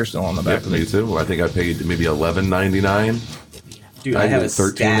the sticker still on the back Yep, of me it. too. I think I paid maybe $11.99. Dude, I I have did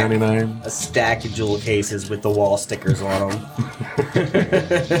 $13.99. a stack of jewel cases with the wall stickers on them.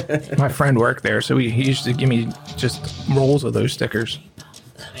 My friend worked there, so he used to give me just rolls of those stickers.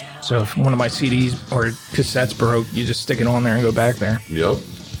 So if one of my CDs or cassettes broke, you just stick it on there and go back there. Yep.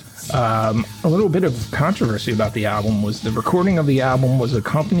 A little bit of controversy about the album was the recording of the album was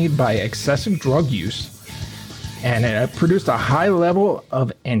accompanied by excessive drug use, and it produced a high level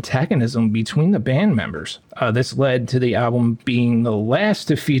of antagonism between the band members. This led to the album being the last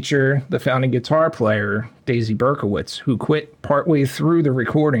to feature the founding guitar player, Daisy Berkowitz, who quit partway through the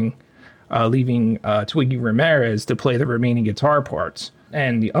recording, leaving Twiggy Ramirez to play the remaining guitar parts.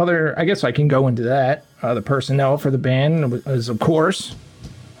 And the other, I guess I can go into that. The personnel for the band was, of course,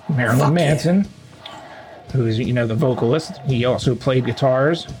 Marilyn Manson, who is, the vocalist. He also played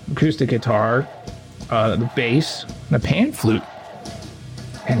guitars, acoustic guitar, the bass, the pan flute,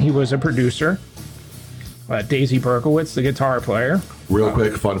 and he was a producer. Daisy Berkowitz, the guitar player. Real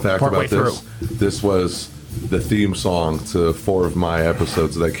quick fun fact Partway about this. This was the theme song to 4 of my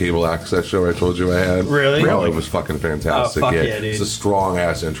episodes of that cable access show I told you I had. Really? Oh, it was fucking fantastic. Oh, fuck yeah, dude. It's a strong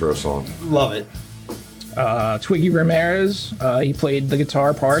ass intro song. Love it. Twiggy Ramirez, he played the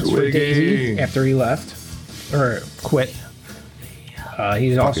guitar parts for Twiggy. Daisy after he left, or quit.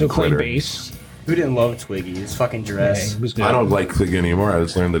 He also played quitter. bass. Who didn't love Twiggy? His fucking Yeah, dress. he was good. I don't like Twiggy anymore. I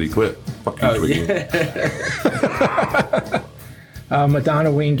just learned that he quit. Fuck you, Twiggy.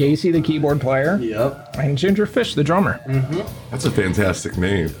 Madonna Wayne Gacy, the keyboard player. Yep. And Ginger Fish, the drummer. That's a fantastic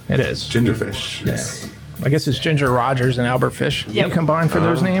name. It is. Gingerfish. Yes. I guess it's Ginger Rogers and Albert Fish. Yep. You combine for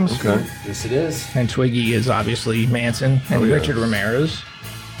those names. Okay. Yes, it is. And Twiggy is obviously Manson and yeah. Richard Ramirez.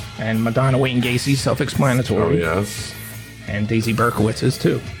 And Madonna Wayne Gacy, Oh, self-explanatory. yes. And Daisy Berkowitz is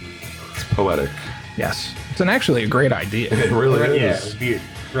too. It's poetic. Yes. It's actually a great idea. It really Yeah, is. it was beautiful.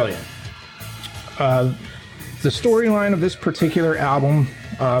 Brilliant. The storyline of this particular album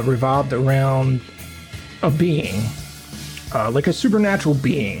revolved around a being, like a supernatural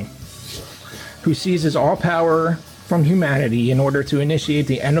being, who seizes all power from humanity in order to initiate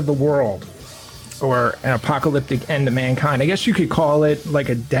the end of the world, or an apocalyptic end to mankind. I guess you could call it like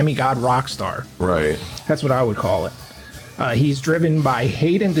a demigod rock star. Right. That's what I would call it. He's driven by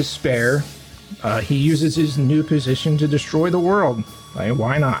hate and despair. He uses his new position to destroy the world. Like,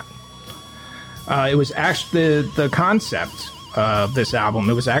 why not? It was actually the concept of this album.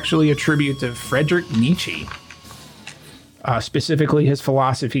 It was actually a tribute to Friedrich Nietzsche. Specifically, his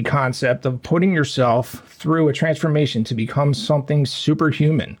philosophy concept of putting yourself through a transformation to become something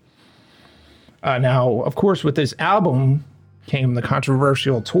superhuman. Now, of course, with this album came the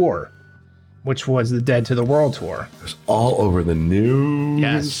controversial tour, which was the Dead to the World tour. It's all over the news.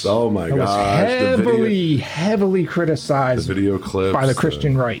 Yes. Oh my It was gosh. heavily criticized The video clips. by the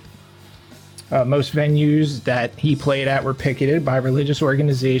Christian right. Most venues that he played at were picketed by religious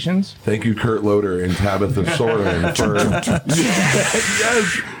organizations. Thank you, Kurt Loder and Tabitha Soren, for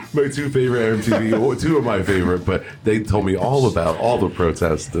yes, my two favorite MTV, two of my favorite, but they told me all about all the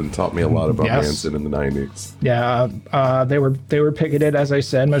protests and taught me a lot about Manson in the 90s. Yeah, they were picketed, as I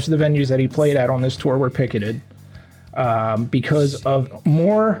said. Most of the venues that he played at on this tour were picketed because of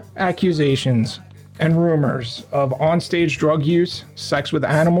more accusations and rumors of onstage drug use, sex with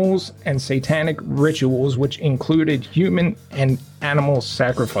animals, and satanic rituals, which included human and animal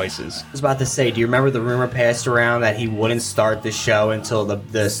sacrifices. I was about to say, do you remember the rumor passed around that he wouldn't start the show until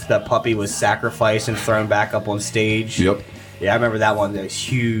the puppy was sacrificed and thrown back up on stage? Yep. Yeah, I remember that one. That was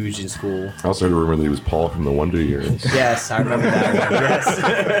huge in school. I also heard a rumor that he was Paul from the Wonder Years. Yes, I remember that one.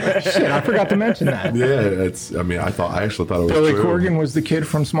 Yes. Shit, I forgot to mention that. Yeah, it's. I mean, I actually thought it was Billy true. Corgan was the kid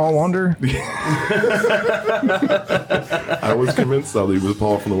from Small Wonder. I was convinced that he was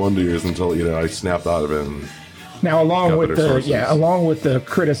Paul from the Wonder Years until I snapped out of it. And now, along with the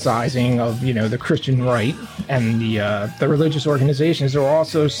criticizing of the Christian right and the religious organizations, there were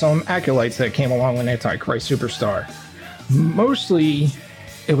also some acolytes that came along with Antichrist Superstar. Mostly,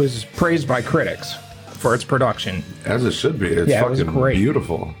 it was praised by critics for its production. As it should be. It's fucking it was great.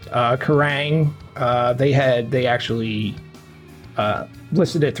 Beautiful. Kerrang! They actually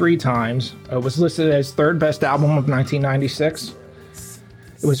listed it 3 times. It was listed as third best album of 1996.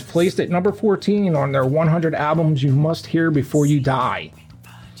 It was placed at number 14 on their 100 albums you must hear before you die.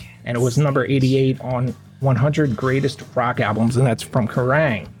 And it was number 88 on 100 greatest rock albums, and that's from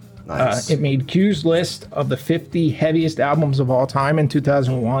Kerrang! Nice. It made Q's list of the 50 heaviest albums of all time in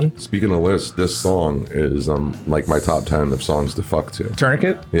 2001. Speaking of lists, this song is like my top 10 of songs to fuck to.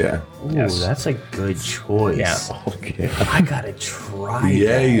 Tourniquet? Yeah. Ooh, Yes. That's a good choice. Yeah. Oh, yeah. I gotta try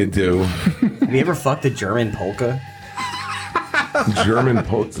Yeah, that. you do. Have you ever fucked a German polka? German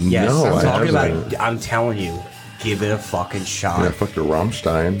polka. Yes, No, I'm talking I haven't. about. I'm telling you, give it a fucking shot. Yeah, I fucked a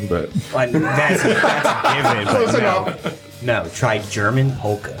Rammstein, but Like, that's a given. But no, try German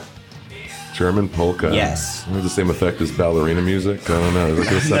polka. German polka. Yes. It has the same effect as ballerina music. I don't know. Is it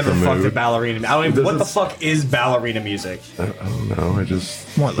gonna set Never the fucked a mood? ballerina. I don't even. Does What it the s- fuck is ballerina music? I don't know. I just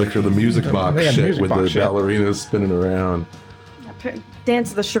What, like- picture the music box Yeah, shit music with box the shit. ballerinas spinning around.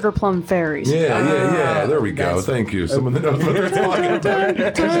 Dance of the Sugar Plum Fairies. Yeah. There we go. Thank you. Someone that knows what they're talking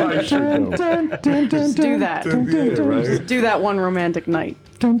about. I should know. Just do that. Yeah, right? Do that one romantic night.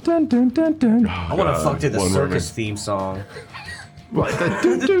 I want to fuck to the one circus woman. theme song.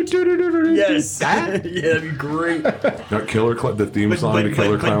 Yes. Yeah, that'd be great. Not Killer Clown, the theme song to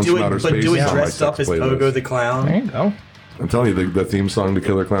Killer Clowns from Outer Space. do it is on my dressed up sex as playlist. Pogo the Clown. There you go. I'm telling you, the theme song to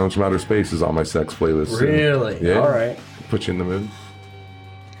Killer Clowns from Outer Space is on my sex playlist. soon. Really? Yeah. All right. Put you in the mood.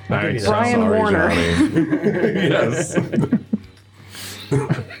 All right, Brian Sorry, Warner. Johnny. Yes.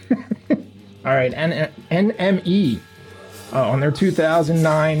 All right, NME. On their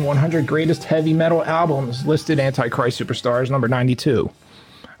 2009 100 Greatest Heavy Metal Albums listed Antichrist Superstar as number 92.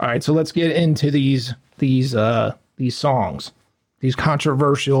 All right, so let's get into these songs, these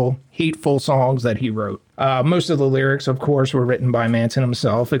controversial, hateful songs that he wrote. Most of the lyrics, of course, were written by Manson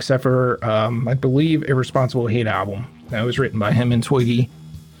himself, except for, I believe, Irresponsible Hate Album. That was written by him and Twiggy.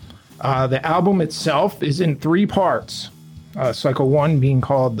 The album itself is in 3 parts. Cycle 1 being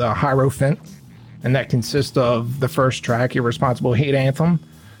called the Hierophant, and that consists of the first track, Irresponsible Hate Anthem.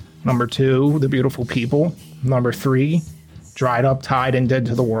 Number 2, The Beautiful People. Number 3, Dried Up, Tied, and Dead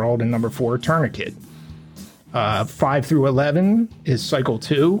to the World. And number 4, Tourniquet. 5 through 11 is Cycle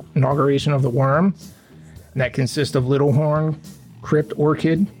 2, Inauguration of the Worm. And that consists of Little Horn, Crypt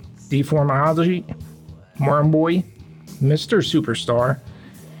Orchid, Deformology, Worm Boy, Mr. Superstar,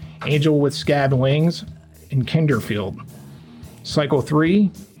 Angel with Scab Wings, and Kinderfield. Cycle 3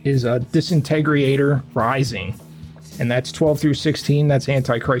 is a Disintegrator Rising, and that's 12 through 16. That's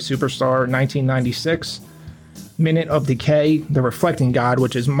Antichrist Superstar 1996. Minute of Decay, The Reflecting God,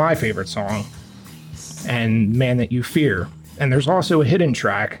 which is my favorite song, and Man That You Fear. And there's also a hidden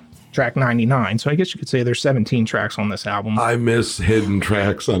track, track 99. So I guess you could say there's 17 tracks on this album. I miss hidden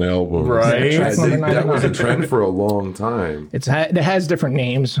tracks on albums. Right. Track number That was a 99. trend for a long time. It has different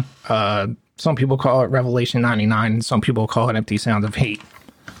names. Some people call it Revelation 99, and some people call it Empty Sounds of Hate.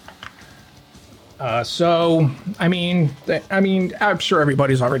 So, I mean, I'm sure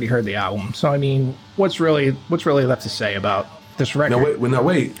everybody's already heard the album. So, I mean, what's really left to say about this record? Now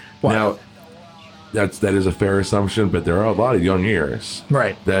wait. What? Now, that is a fair assumption, but there are a lot of young ears,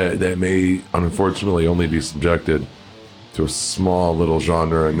 Right. that may unfortunately only be subjected to a small little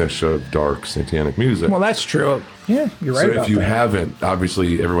genre niche of dark satanic music. Well, that's true. Yeah, you're right So about if you that. haven't,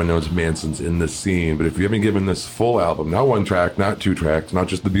 obviously everyone knows Manson's in the scene, but if you haven't given this full album, not 1 track, not 2 tracks, not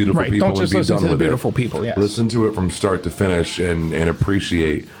just the beautiful Right, people, don't just and be listen done to the with it. beautiful people, yes. Listen to it from start to finish and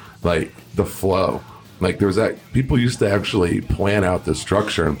appreciate like the flow Like there was that people used to actually plan out the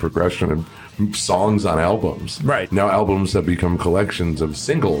structure and progression of songs on albums. Right. Now albums have become collections of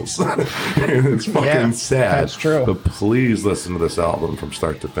singles. And it's fucking sad. That's true. But please listen to this album from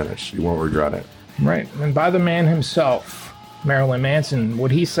start to finish. You won't regret it. Right. And by the man himself, Marilyn Manson,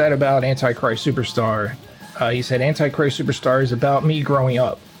 what he said about Antichrist Superstar, he said, Antichrist Superstar is about me growing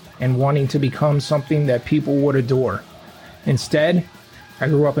up and wanting to become something that people would adore. Instead, I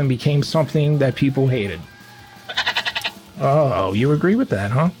grew up and became something that people hated. Oh, you agree with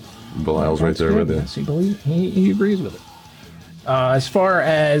that, huh? Belial's right there with you. Yes, he agrees with it. As far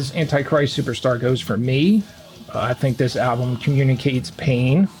as Antichrist Superstar goes for me, I think this album communicates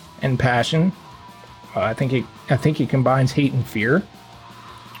pain and passion. I think it combines hate and fear.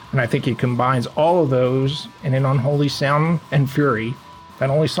 And I think it combines all of those in an unholy sound and fury that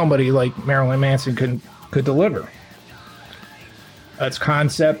only somebody like Marilyn Manson could deliver. Its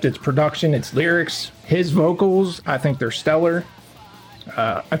concept, its production, its lyrics, his vocals, I think they're stellar.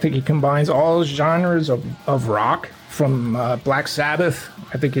 I think it combines all genres of rock, from Black Sabbath,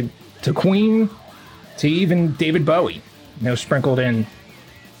 I think to Queen, to even David Bowie, sprinkled in.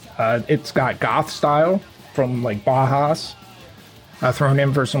 It's got goth style from like Bauhaus, thrown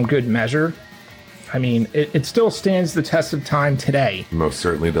in for some good measure. I mean, it still stands the test of time today. Most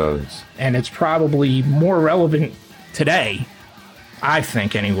certainly does. And it's probably more relevant today, I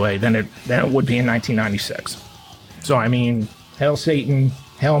think anyway, than it would be in 1996. So, I mean, hail Satan,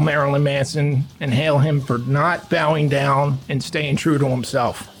 hail Marilyn Manson, and hail him for not bowing down and staying true to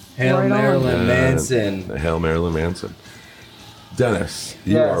himself. Hail right Marilyn Manson. Hail Marilyn Manson. Dennis,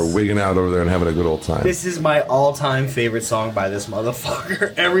 you are wigging out over there and having a good old time. This is my all-time favorite song by this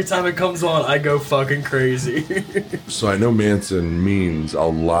motherfucker. Every time it comes on, I go fucking crazy. So I know Manson means a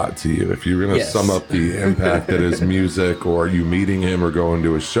lot to you. If you're going to sum up the impact that his music, or you meeting him or going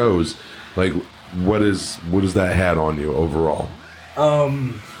to his shows, like what does that had on you overall?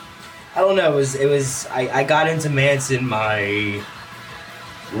 I don't know. It was I got into Manson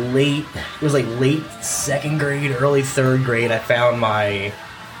late second grade, early third grade. I found my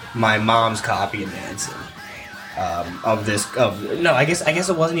mom's copy of Manson. I guess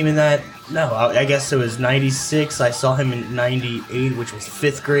it wasn't even that. No, I guess it was 96. I saw him in 98, which was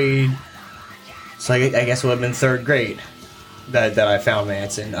 5th grade. So I guess it would have been 3rd grade that I found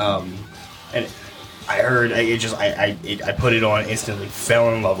Manson. And I heard I put it on instantly,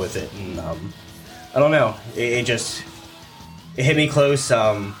 fell in love with it, and I don't know. It hit me close,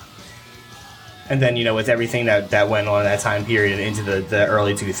 and then, with everything that went on in that time period into the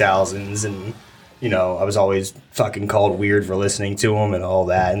early 2000s, and, I was always fucking called weird for listening to him and all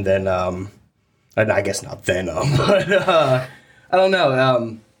that, and then, I guess not then, but, I don't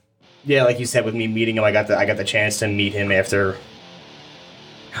know, yeah, like you said, with me meeting him, I got the chance to meet him after,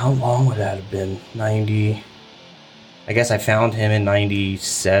 how long would that have been? 90... I guess I found him in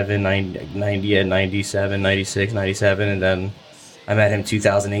 97, 97, 96, 97, and then I met him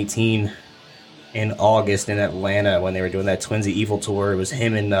 2018 in August in Atlanta when they were doing that Twins of Evil tour. It was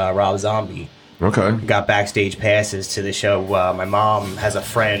him and Rob Zombie. Okay. Got backstage passes to the show. My mom has a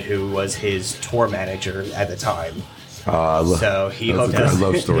friend who was his tour manager at the time. So he hooked us. I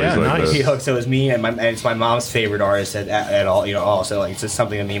love stories like this. He hooked. So it was me and it's my mom's favorite artist at all. Also, like, it's just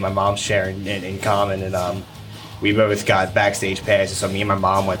something that me and my mom share in common, and we both got backstage passes, so me and my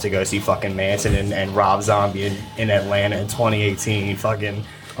mom went to go see fucking Manson and Rob Zombie in Atlanta in 2018. Fucking.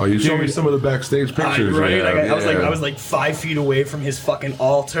 Oh, you showed me some of the backstage pictures, right? I was like 5 feet away from his fucking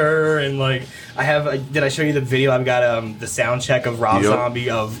altar, and like I have. Did I show you the video? I've got the sound check of Rob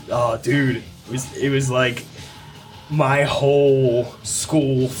Zombie of. Oh, dude, it was like my whole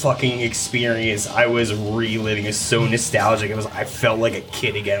school fucking experience. I was reliving. It's so nostalgic. I felt like a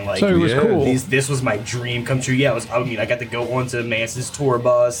kid again. Like, so it was cool. This was my dream come true. Yeah, I got to go onto Manson's tour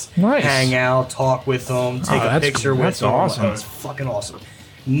bus, hang out, talk with him, take a picture with him. That's awesome. It was fucking awesome.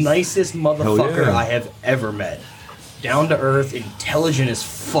 Nicest motherfucker I have ever met. Down to earth, intelligent as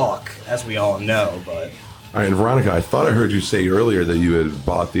fuck, as we all know. But all right, and Veronica, I thought I heard you say earlier that you had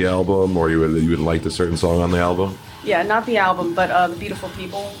bought the album, or you had liked a certain song on the album. Yeah, not the album, but The Beautiful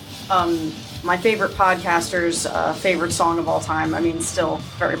People. My favorite podcaster's favorite song of all time. I mean, still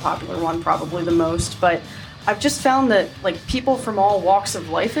very popular one, probably the most. But I've just found that, like, people from all walks of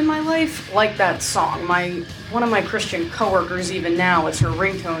life in my life like that song. One of my Christian coworkers, even now, it's her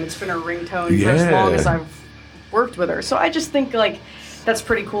ringtone. It's been her ringtone for as long as I've worked with her. So I just think, like, that's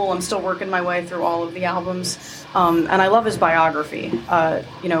pretty cool. I'm still working my way through all of the albums. And I love his biography.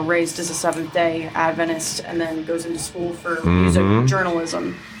 Raised as a Seventh-day Adventist, and then goes into school for music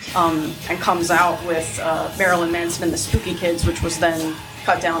journalism, and comes out with Marilyn Manson and the Spooky Kids, which was then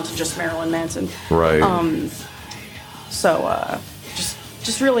cut down to just Marilyn Manson. Right. So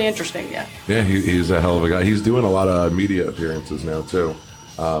just really interesting, yeah. Yeah, he's a hell of a guy. He's doing a lot of media appearances now too.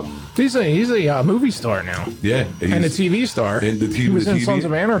 He's a movie star now. Yeah, and a TV star. And the TV, he was in Sons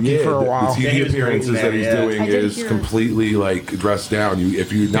of Anarchy for a while. The TV appearances that he's doing is completely like dressed down.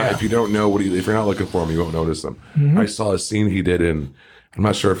 If you don't know if you're not looking for him, you won't notice them. Mm-hmm. I saw a scene he did in, I'm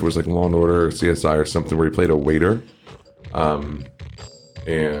not sure if it was like Law and Order or CSI or something, where he played a waiter. And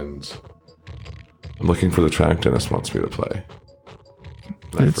I'm looking for the track Dennis wants me to play.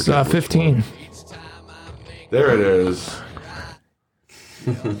 It's 15. There it is.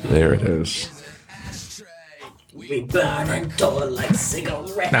 There it is. We burn our door like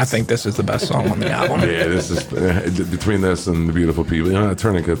cigarettes. I think this is the best song on the album. Yeah, this is between this and The Beautiful People. You know,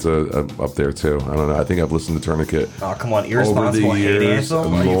 Tourniquet's up there too. I don't know. I think I've listened to Tourniquet. Oh, come on, Irresponsible Hate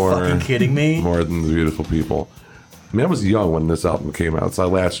Anthem? Are you fucking kidding me? More than The Beautiful People. I mean, I was young when this album came out, so I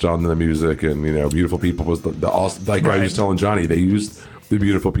latched on to the music, and Beautiful People was the awesome. Like I was telling Johnny, they used The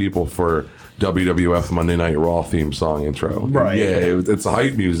Beautiful People for WWF Monday Night Raw theme song intro. Right. Yeah, it's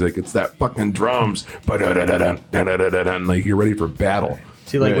hype music. It's that fucking drums. Like you're ready for battle.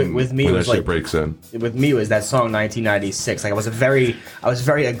 See, like with me, it was that like shit breaks in. With me, it was that song 1996. Like I was a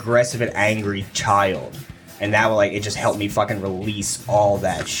very aggressive and angry child, and that it just helped me fucking release all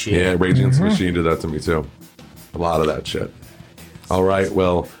that shit. Yeah, Rage Against the Machine did that to me too. A lot of that shit. All right,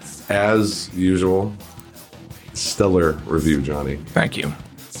 well, as usual, stellar review, Johnny. Thank you.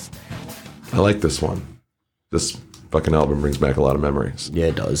 I like this one. This fucking album brings back a lot of memories. Yeah,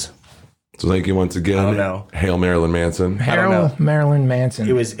 it does. So thank you once again. I don't know. Hail Marilyn Manson. Hail Marilyn Manson.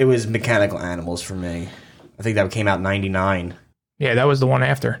 It was Mechanical Animals for me. I think that came out in 99. Yeah, that was the one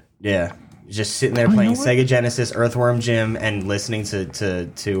after. Yeah. Just sitting there playing Sega Genesis, Earthworm Jim, and listening to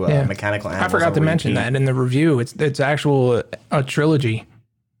Mechanical Animals. I forgot to mention that in the review. It's actual a trilogy.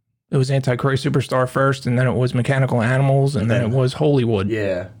 It was Antichrist Superstar first, and then it was Mechanical Animals, and then it was Holywood.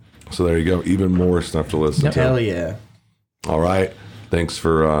 Yeah. So there you go. Even more stuff to listen to. Hell yeah. All right. Thanks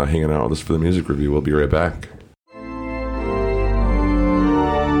for hanging out with us for the music review. We'll be right back.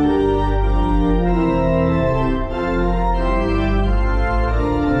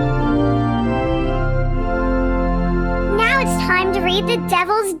 Now it's time to read the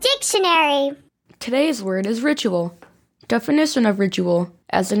Devil's Dictionary. Today's word is ritual. Definition of ritual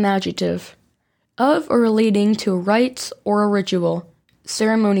as an adjective. Of or relating to rites or a ritual.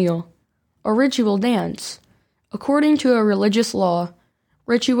 Ceremonial. A ritual dance. According to a religious law.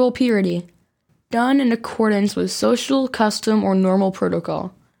 Ritual purity. Done in accordance with social, custom, or normal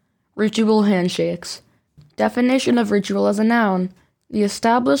protocol. Ritual handshakes. Definition of ritual as a noun. The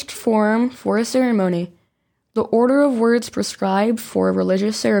established form for a ceremony. The order of words prescribed for a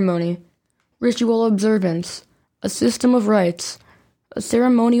religious ceremony. Ritual observance. A system of rites. A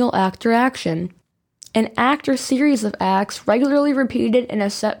ceremonial act or action. An act or series of acts regularly repeated in a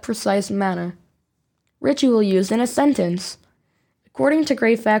set precise manner. Ritual used in a sentence. According to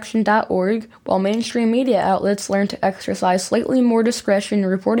GreatFaction.org, while mainstream media outlets learned to exercise slightly more discretion in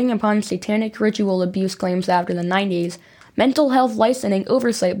reporting upon satanic ritual abuse claims after the 90s, mental health licensing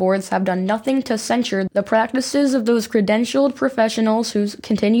oversight boards have done nothing to censure the practices of those credentialed professionals who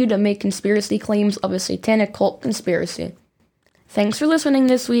continue to make conspiracy claims of a satanic cult conspiracy. Thanks for listening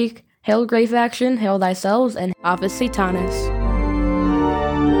this week. Hail Grey Faction, hail thyselves, and Ave Satanis.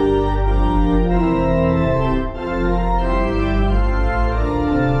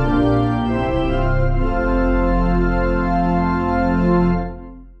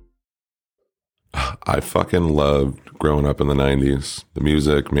 I fucking loved growing up in the 90s. The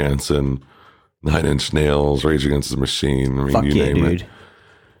music, Manson, 9 Inch Nails, Rage Against the Machine. I mean, Fuck you yeah, name dude.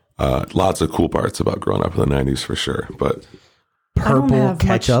 it. Lots of cool parts about growing up in the 90s for sure. But Purple I don't have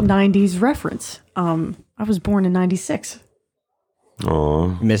ketchup. much 90s reference. I was born in 96.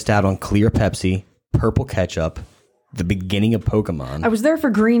 Missed out on clear Pepsi, purple ketchup, the beginning of Pokemon. I was there for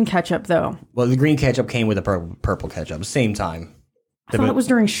green ketchup, though. Well, the green ketchup came with the purple ketchup, same time. I thought it was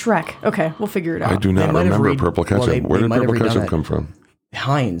during Shrek. Okay, we'll figure it out. I do not remember purple ketchup. Where did purple ketchup come from?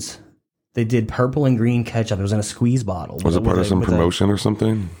 Heinz. They did purple and green ketchup. It was in a squeeze bottle. Was it part of some promotion or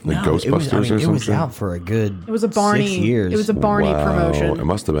something? Like Ghostbusters or something? It was out for a good It was a Barney. 6 years. It was a Barney promotion. It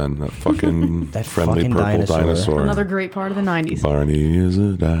must have been that fucking That friendly fucking purple dinosaur. Another great part of the 90s. Barney is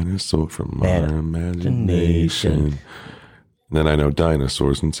a dinosaur from our imagination. Then I know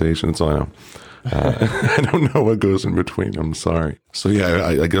dinosaur sensation. That's all I know. I don't know what goes in between. I'm sorry. So yeah,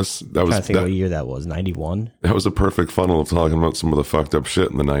 I guess that was. I think what year that was. 91. That was a perfect funnel of talking about some of the fucked up shit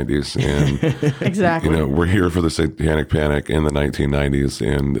in the 90s. And Exactly. we're here for the Satanic Panic in the 1990s,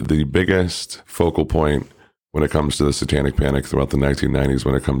 and the biggest focal point when it comes to the Satanic Panic throughout the 1990s,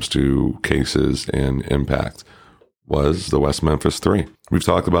 when it comes to cases and impact, was the West Memphis 3. We've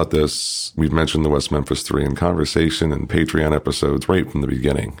talked about this. We've mentioned the West Memphis 3 in conversation and Patreon episodes right from the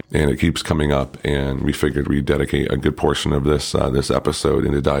beginning, and it keeps coming up. And we figured we'd dedicate a good portion of this episode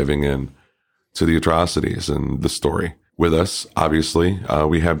into diving in to the atrocities and the story. With us, obviously,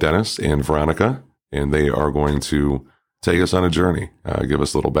 we have Dennis and Veronica, and they are going to take us on a journey, give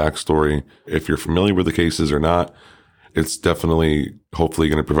us a little backstory. If you're familiar with the cases or not, it's definitely, hopefully,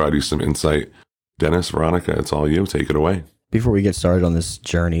 going to provide you some insight. Dennis, Veronica, it's all you. Take it away. Before we get started on this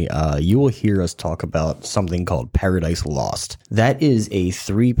journey, you will hear us talk about something called Paradise Lost. That is a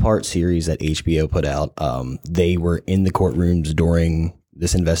 3-part series that HBO put out. They were in the courtrooms during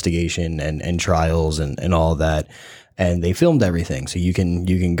this investigation and trials and all that. And they filmed everything, so you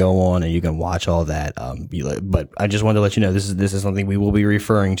can go on and you can watch all that. But I just wanted to let you know this is something we will be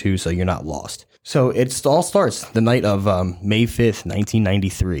referring to, so you're not lost. So it all starts the night of May 5th,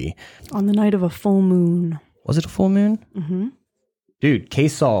 1993. On the night of a full moon. Was it a full moon? Mm-hmm. Dude,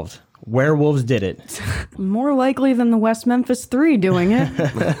 case solved. Werewolves did it. More likely than the West Memphis 3 doing it.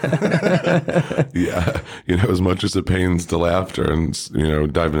 Yeah. As much as it pains to laughter and,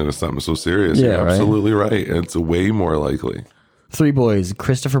 diving into something so serious, yeah, you're absolutely right. It's way more likely. 3 boys,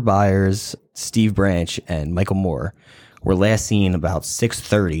 Christopher Byers, Steve Branch, and Michael Moore, were last seen about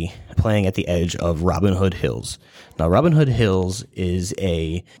 6:30 playing at the edge of Robin Hood Hills. Now, Robin Hood Hills is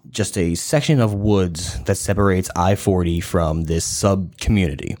just a section of woods that separates I-40 from this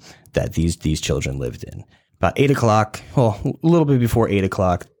sub-community that these children lived in. About 8 o'clock, well, a little bit before 8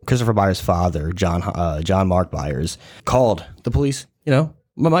 o'clock, Christopher Byers' father, John Mark Byers, called the police.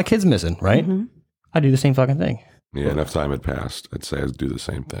 My kid's missing, right? Mm-hmm. I do the same fucking thing. Yeah, enough time had passed. I'd say I'd do the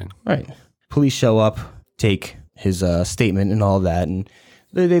same thing. Right. Police show up, take his statement and all that, and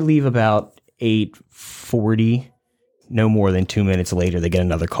they leave about 8:40. No more than 2 minutes later, they get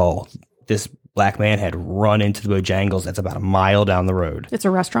another call. This black man had run into the Bojangles. That's about a mile down the road. It's a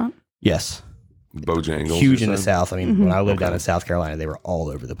restaurant? Yes. Bojangles? Huge in the South. I mean, when I lived down in South Carolina, they were all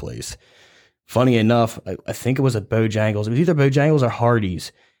over the place. Funny enough, I think it was a Bojangles. It was either Bojangles or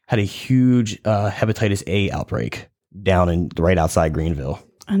Hardee's. Had a huge hepatitis A outbreak down right outside Greenville.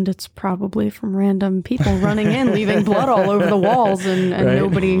 And it's probably from random people running in, leaving blood all over the walls and right?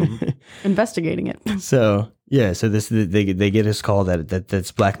 Nobody investigating it. So, yeah, so they get this call that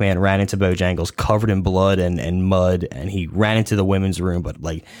this black man ran into Bojangles covered in blood and mud, and he ran into the women's room, but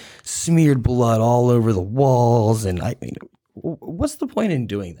like smeared blood all over the walls. And I mean, what's the point in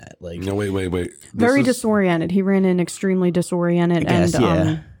doing that? Like, no, wait. Very disoriented. He ran in extremely disoriented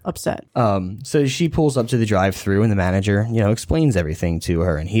and upset. So she pulls up to the drive-thru, and the manager, explains everything to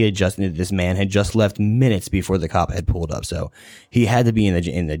her. And this man had just left minutes before the cop had pulled up, so he had to be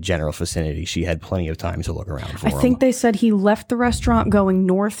in the general vicinity. She had plenty of time to look around for him. I think they said he left the restaurant going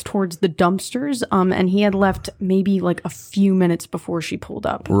north towards the dumpsters, and he had left maybe like a few minutes before she pulled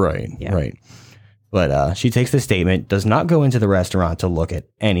up. Right, yeah. Right. But she takes the statement, does not go into the restaurant to look at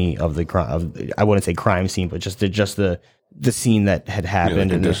any of the crime. I wouldn't say crime scene, but just the scene that had happened.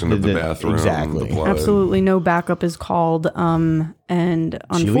 The condition of the bathroom. Exactly. The blood. Absolutely no backup is called. And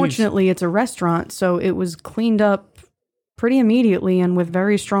unfortunately, it's a restaurant, so it was cleaned up pretty immediately and with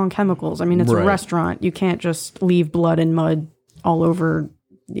very strong chemicals. I mean, it's a restaurant. You can't just leave blood and mud all over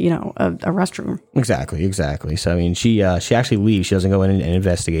a restroom. Exactly. So, I mean, she actually leaves. She doesn't go in and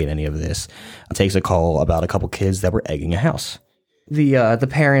investigate any of this. Takes a call about a couple kids that were egging a house. The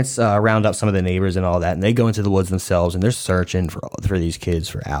parents round up some of the neighbors and all that, and they go into the woods themselves, and they're searching for these kids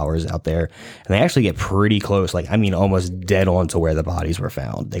for hours out there. And they actually get pretty close, almost dead on to where the bodies were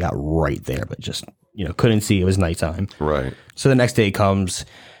found. They got right there, but just, couldn't see. It was nighttime. Right. So the next day comes,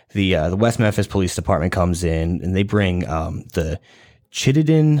 the West Memphis Police Department comes in, and they bring the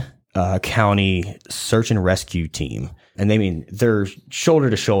Chittenden County Search and Rescue Team. And they're shoulder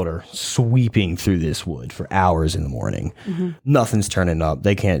to shoulder sweeping through this wood for hours in the morning. Mm-hmm. Nothing's turning up.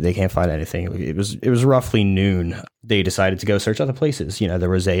 They can't find anything. It was roughly noon. They decided to go search other places. There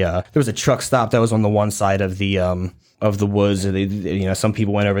was a truck stop that was on the one side of the woods. They, some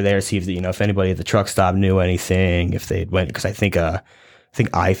people went over there to see if anybody at the truck stop knew anything, if they went, because I think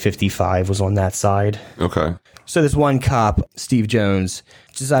I-55 was on that side. Okay. So this one cop, Steve Jones,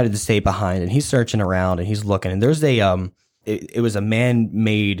 decided to stay behind, and he's searching around and he's looking, and there's it was a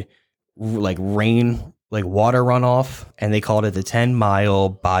man-made rain water runoff, and they called it the 10-mile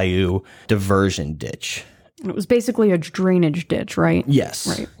bayou diversion ditch. It was basically a drainage ditch, right? Yes.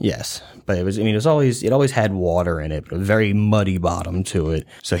 Right. Yes. But it always had water in it, but a very muddy bottom to it.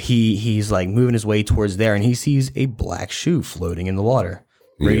 So he's moving his way towards there, and he sees a black shoe floating in the water.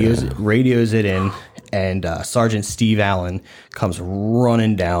 Radios it in, and Sergeant Steve Allen comes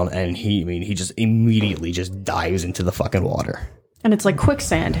running down, and he just immediately just dives into the fucking water. And it's like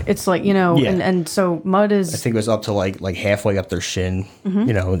quicksand. It's like, and so mud is... I think it was up to like halfway up their shin,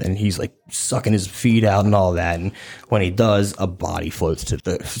 and he's like sucking his feet out and all that. And when he does, a body floats to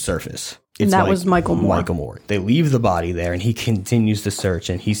the surface. And that was Michael Moore. Michael Moore. They leave the body there, and he continues to search,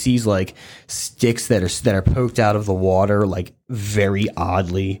 and he sees like sticks that are poked out of the water, like very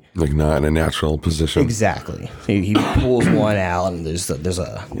oddly, like not in a natural position. Exactly. He pulls one out, and there's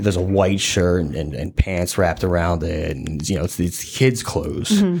a white shirt and pants wrapped around it, and it's kids' clothes.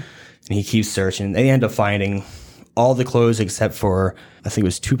 Mm-hmm. And he keeps searching. They end up finding all the clothes except for I think it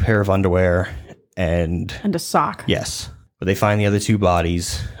was 2 pair of underwear and a sock. Yes, but they find the other 2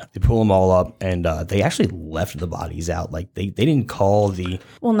 bodies. They pull them all up, and they actually left the bodies out. Like, they didn't call the...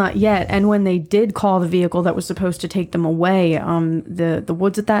 Well, not yet. And when they did call the vehicle that was supposed to take them away, the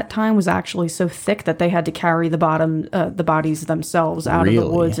woods at that time was actually so thick that they had to carry the bodies themselves out of the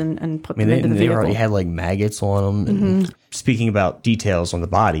woods and put them into the vehicle. They already had, like, maggots on them. And speaking about details on the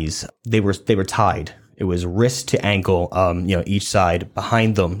bodies, they were tied. It was wrist to ankle, each side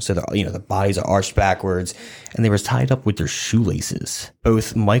behind them. So the bodies are arched backwards, and they were tied up with their shoelaces.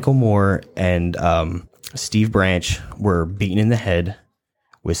 Both Michael Moore and Steve Branch were beaten in the head,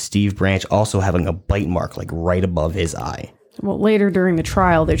 with Steve Branch also having a bite mark like right above his eye. Well, later during the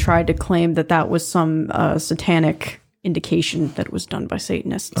trial, they tried to claim that was some satanic indication that it was done by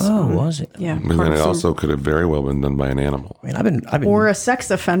Satanists. Oh, was it? Yeah. And then it also could have very well been done by an animal. I mean, I've been or a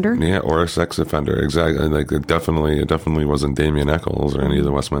sex offender. Yeah, or a sex offender. Exactly. Like it definitely wasn't Damien Eccles or any of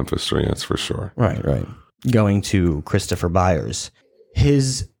the West Memphis 3. That's for sure. Right. Going to Christopher Byers,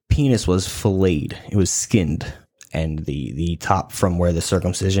 his penis was filleted. It was skinned, and the top from where the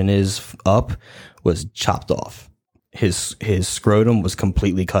circumcision is up was chopped off. His scrotum was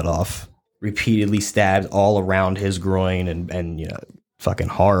completely cut off. Repeatedly stabbed all around his groin and fucking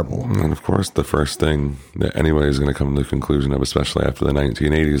horrible. And of course, the first thing that anybody is going to come to the conclusion of, especially after the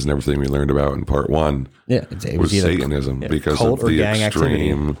 1980s and everything we learned about in part 1, was Satanism because of the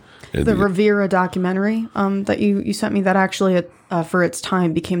extreme. The Rivera documentary that you sent me, that actually for its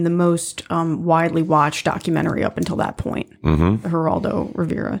time became the most widely watched documentary up until that point. Mm-hmm. The Geraldo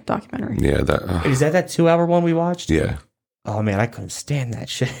Rivera documentary. Yeah, is that 2-hour one we watched? Yeah. Oh man, I couldn't stand that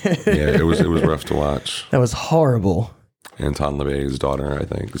shit. Yeah, it was rough to watch. That was horrible. Anton LaVey's daughter, I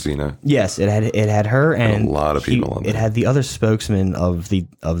think, Zena. Yes, it had her and a lot of people on there. It had the other spokesman of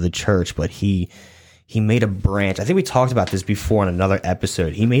the church, but he made a branch. I think we talked about this before in another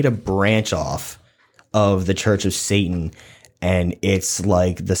episode. He made a branch off of the Church of Satan, and it's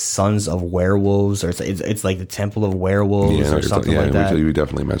like the Sons of Werewolves, or it's like the Temple of Werewolves, or something like that. You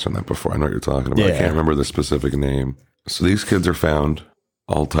definitely mentioned that before. I know what you're talking about. I can't remember the specific name. So these kids are found.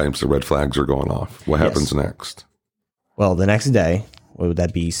 All types of red flags are going off. What happens next? Well, the next day, what would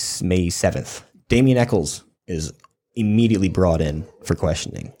that be? May 7th. Damien Eccles is immediately brought in for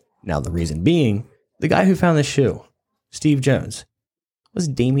questioning. Now, the reason being, the guy who found the shoe, Steve Jones, was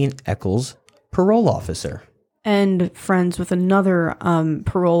Damien Eccles' parole officer. And friends with another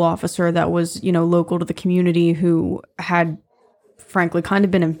parole officer that was, local to the community, who had frankly kind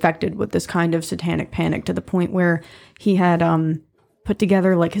of been infected with this kind of satanic panic to the point where he had put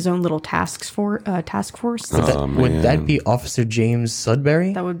together like his own little task force. Would that be Officer James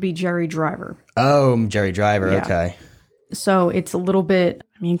Sudbury? That would be Jerry Driver. Oh, Jerry Driver. Yeah. Okay. So it's a little bit,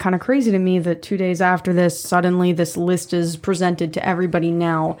 kind of crazy to me that 2 days after this, suddenly this list is presented to everybody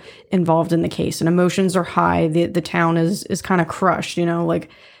now involved in the case, and emotions are high. The town is kind of crushed. Like,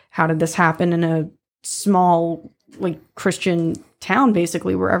 how did this happen in a small, like, Christian town,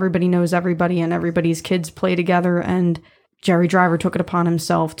 basically, where everybody knows everybody and everybody's kids play together? And Jerry Driver took it upon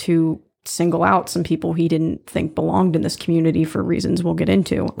himself to single out some people he didn't think belonged in this community for reasons we'll get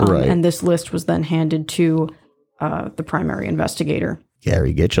into. Right. And this list was then handed to the primary investigator,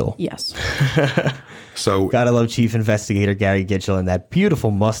 Gary Gitchell. Yes. So gotta love Chief Investigator Gary Gitchell and that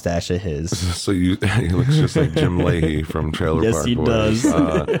beautiful mustache of his. So he looks just like Jim Leahy from Trailer Park Boys. Yes, he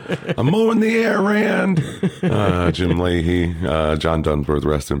does. I'm mowing the air, Rand. Jim Leahy, John Dunsworth,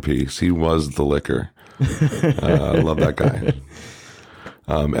 rest in peace. He was the liquor. Love that guy.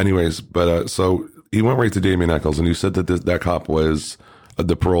 Anyways, but so he went right to Damien Eccles, and you said that that cop was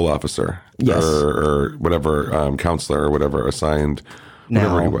the parole officer, yes, or whatever, counselor or whatever assigned,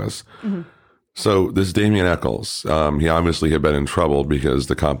 whatever he was. Mm-hmm. So this Damien Eccles, he obviously had been in trouble because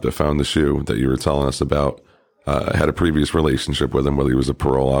the cop that found the shoe that you were telling us about had a previous relationship with him, whether he was a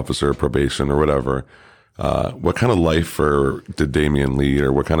parole officer, probation, or whatever. What kind of life did Damien lead,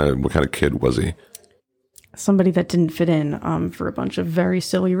 or what kind of kid was he? somebody that didn't fit in for a bunch of very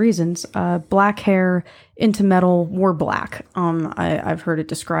silly reasons. Black hair, into metal, wore black. I've heard it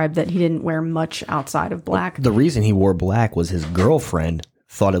described that he didn't wear much outside of black. The reason he wore black was his girlfriend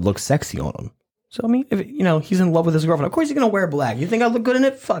thought it looked sexy on him. So, I mean, if, he's in love with his girlfriend. Of course he's going to wear black. You think I look good in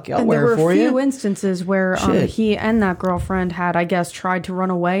it? Fuck you, I'll wear it for you. There were a few instances where he and that girlfriend had, I guess, tried to run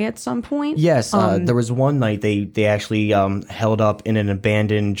away at some point. Yes, there was one night they actually held up in an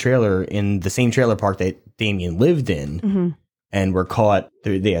abandoned trailer in the same trailer park that Damien lived in, and were caught.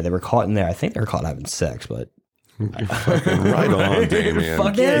 They were caught in there. I think they were caught having sex, but... Fucking right on, Damien.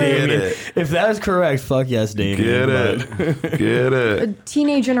 Fuck yeah, Damien. If that is correct, fuck yes, Damien. Get it.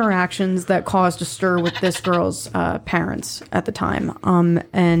 Teenage interactions that caused a stir with this girl's parents at the time.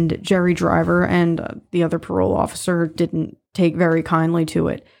 And Jerry Driver and the other parole officer didn't take very kindly to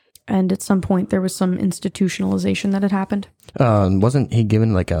it. And at some point, there was some institutionalization that had happened. Wasn't he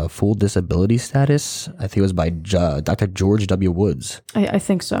given like a full disability status? I think it was by Dr. George W. Woods. I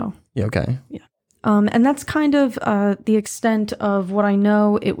think so. Yeah, okay. Yeah. And that's kind of the extent of what I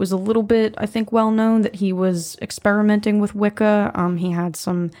know. It was a little bit, I think, well known that he was experimenting with Wicca. He had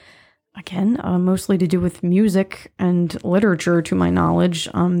some, again, mostly to do with music and literature, to my knowledge,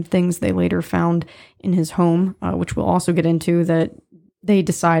 things they later found in his home, which we'll also get into, that they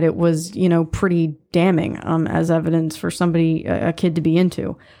decided was, pretty damning as evidence for somebody, a kid to be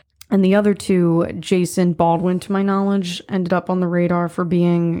into. And the other two, Jason Baldwin, to my knowledge, ended up on the radar for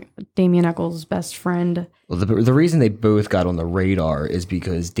being Damien Eccles' best friend. Well, the reason they both got on the radar is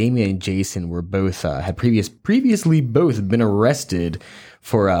because Damien and Jason were both had previously both been arrested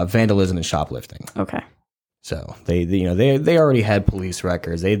for vandalism and shoplifting. Okay. So they already had police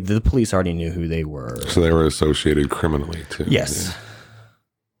records. The police already knew who they were. So they were associated criminally too. Yes. Yeah.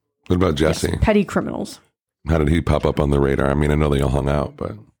 What about Jesse? Yes, petty criminals. How did he pop up on the radar? I mean, I know they all hung out,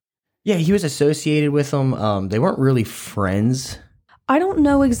 but... Yeah, he was associated with them. They weren't really friends. I don't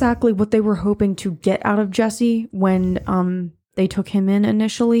know exactly what they were hoping to get out of Jesse when they took him in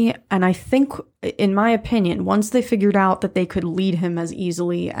initially. And I think, in my opinion, once they figured out that they could lead him as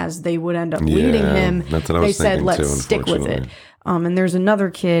easily as they would end up leading him, they said, let's stick with it. And there's another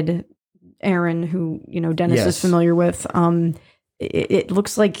kid, Aaron, who, Dennis is familiar with. It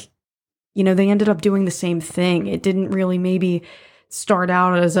looks like, they ended up doing the same thing. It didn't really maybe... start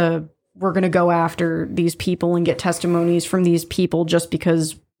out as we're going to go after these people and get testimonies from these people just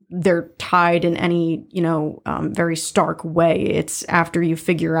because they're tied in any, very stark way. It's after you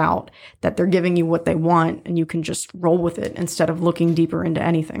figure out that they're giving you what they want and you can just roll with it instead of looking deeper into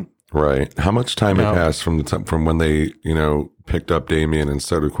anything. Right. How much time had passed from from when they, picked up Damien and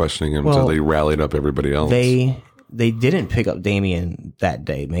started questioning him until they rallied up everybody else? They didn't pick up Damien that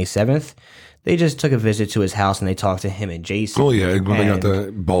day, May 7th. They just took a visit to his house and they talked to him and Jason. Oh, yeah. When they got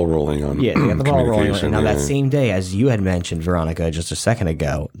the ball rolling on they got the ball rolling. And now that same day, as you had mentioned, Veronica, just a second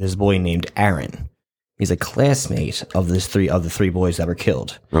ago, this boy named Aaron. He's a classmate of the three boys that were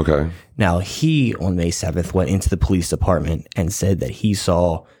killed. Okay. Now, he, on May 7th, went into the police department and said that he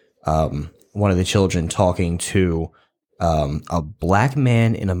saw one of the children talking to a tall black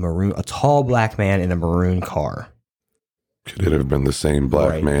man in a maroon car. Could it have been the same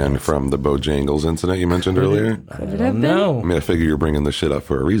black man from the Bojangles incident you mentioned earlier? I don't know. I mean, I figure you're bringing this shit up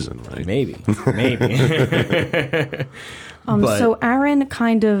for a reason, right? Maybe. So Aaron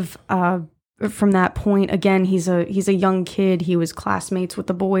kind of, from that point, again, he's a young kid. He was classmates with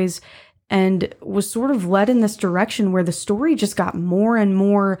the boys and was sort of led in this direction where the story just got more and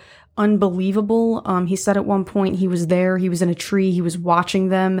more unbelievable. He said at one point he was there, he was in a tree, he was watching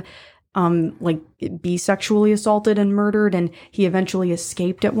them be sexually assaulted and murdered, and he eventually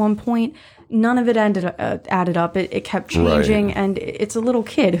escaped at one point. None of it added up. It kept changing, right. And it's a little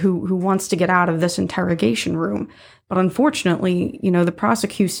kid who wants to get out of this interrogation room. But unfortunately,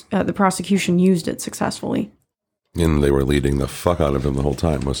 the prosecution used it successfully. And they were leading the fuck out of him the whole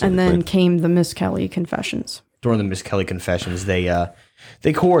time, wasn't it? And then came the Miss Kelly confessions. During the Miss Kelly confessions, they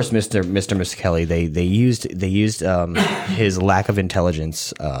coerced Mr. Miss Kelly. They used his lack of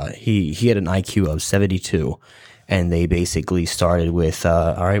intelligence. He had an IQ of 72, and they basically started with,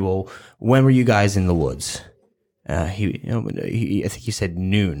 all right, well, when were you guys in the woods? I think he said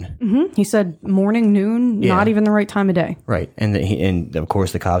noon. Mm-hmm. He said morning, noon, not even the right time of day. Right, and of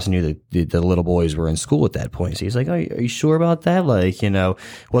course the cops knew that the little boys were in school at that point. So he's like, "Are you sure about that? It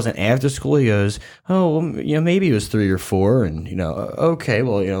wasn't after school." He goes, "Oh, well, maybe it was 3 or 4." And okay,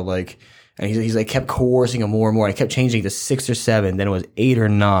 well, and he's like kept coercing him more and more. And it kept changing to 6 or 7. Then it was 8 or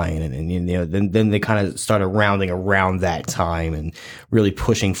 9, and then they kind of started rounding around that time and really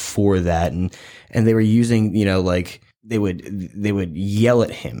pushing for that. And they were using they would yell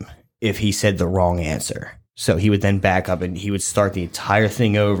at him if he said the wrong answer. So he would then back up and he would start the entire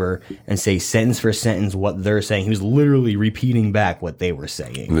thing over and say sentence for sentence what they're saying. He was literally repeating back what they were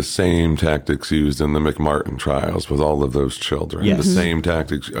saying. The same tactics used in the McMartin trials with all of those children. Yes. The same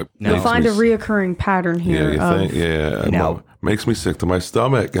tactics. We find a reoccurring pattern here. Yeah, makes me sick to my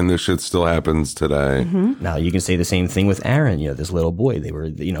stomach, and this shit still happens today. Now you can say the same thing with Aaron. This little boy. They were,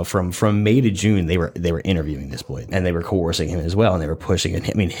 from May to June, they were interviewing this boy, and they were coercing him as well, and they were pushing him.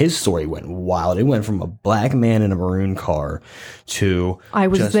 I mean, his story went wild. It went from a black man in a maroon car to I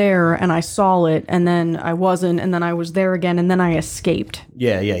was there and I saw it, and then I wasn't, and then I was there again, and then I escaped.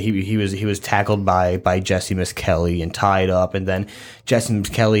 Yeah. He was tackled by Jesse Miskelly and tied up, and then Jesse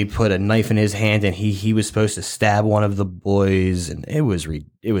Miskelly put a knife in his hand, and he was supposed to stab one of the boys, and it was and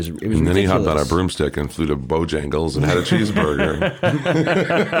ridiculous. then he hopped on a broomstick and flew to Bojangles and had a cheeseburger.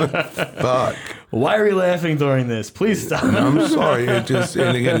 Fuck. Why are we laughing during this? Please stop. I'm sorry.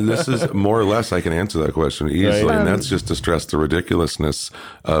 And again, this is more or less, I can answer that question easily. Right. And that's just to stress the ridiculousness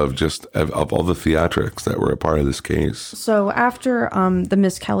of all the theatrics that were a part of this case. So after the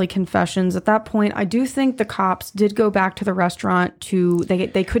Miss Kelly confessions, at that point, I do think the cops did go back to the restaurant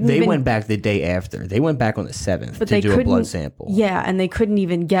they couldn't They even, went back the day after. They went back on the 7th but to do a blood sample. Yeah, and they couldn't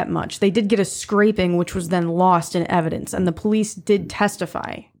even get much. They did get a scraping, which was then lost in evidence, and the police did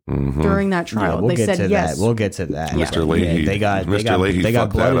testify during that trial. Yeah, we'll they get said to yes. that. We'll get to that. Mr. Leahy. They got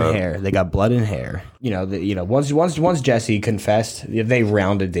blood in hair. They got blood in hair. Once Jesse confessed, they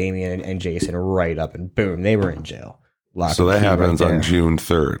rounded Damien and Jason right up, and boom, they were in jail. So that happens on June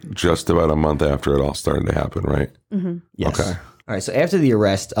 3rd, just about a month after it all started to happen, right? Yes. Okay. All right. So after the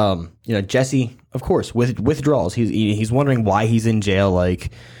arrest, Jesse, of course, withdrawals. He's wondering why he's in jail.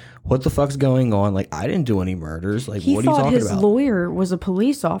 Like, what the fuck's going on? Like, I didn't do any murders. Like, He what are you thought talking his about? lawyer was a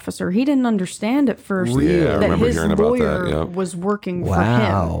police officer. He didn't understand at first Yeah, I that remember his hearing about lawyer that, yeah. was working for him.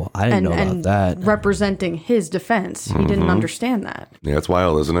 Wow, I didn't know about that. Representing his defense. He didn't understand that. Yeah, it's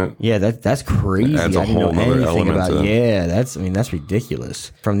wild, isn't it? Yeah, that's crazy. Adds a I didn't know whole nother anything element about. to- Yeah, that's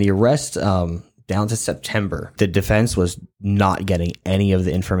ridiculous. From the arrest down to September, the defense was not getting any of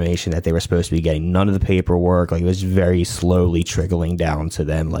the information that they were supposed to be getting. None of the paperwork. Like, it was very slowly trickling down to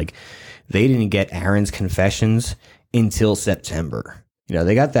them. Like, they didn't get Aaron's confessions until September.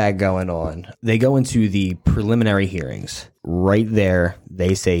 They got that going on. They go into the preliminary hearings. Right there,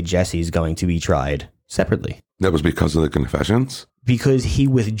 they say Jesse's going to be tried separately. That was because of the confessions? Because he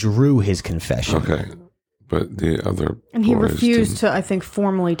withdrew his confession. Okay. But the other And he boys refused didn't. to, I think,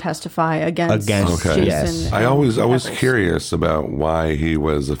 formally testify against Okay. Jason. Yes. I was Evers. curious about why he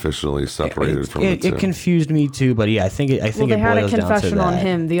was officially separated from the two. It confused me too, but yeah, I think it Well, boils they had a down to confession on that.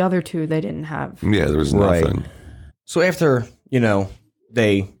 him. The other two, they didn't have. Yeah, there was Right. nothing. So after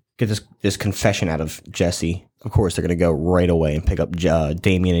they get this confession out of Jesse, of course they're going to go right away and pick up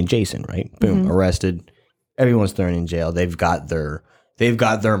Damien and Jason. Right, boom, arrested. Everyone's thrown in jail. They've got their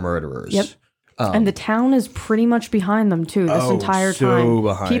murderers. Yep. And the town is pretty much behind them too this entire time.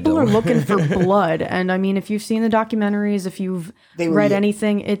 behind People them. are looking for blood, and I mean, if you've seen the documentaries, if you've read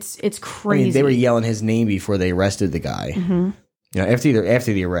anything, it's crazy. They were yelling his name before they arrested the guy. After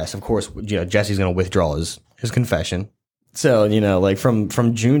the arrest, of course, Jesse's going to withdraw his confession. So like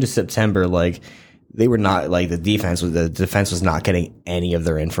from June to September, like they were not like the defense was not getting any of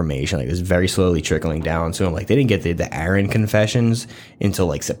their information. Like, it was very slowly trickling down to him. Like, they didn't get the Aaron confessions until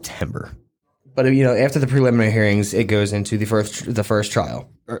like September. But after the preliminary hearings, it goes into the first trial,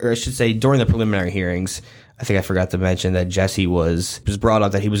 or I should say, during the preliminary hearings. I think I forgot to mention that Jesse was brought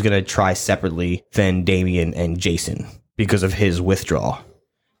up that he was going to try separately than Damien and Jason because of his withdrawal,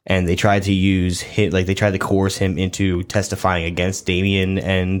 and they tried to coerce him into testifying against Damien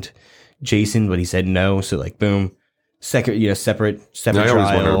and Jason, but he said no. So like, boom, separate I trial.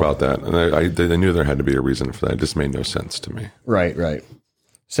 always wondered about that, and I knew there had to be a reason for that. It just made no sense to me. Right.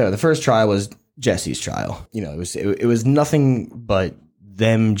 So the first trial was Jesse's trial. It was nothing but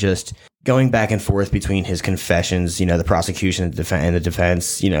them just going back and forth between his confessions, the prosecution and the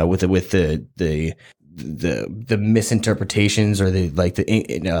defense, with the misinterpretations or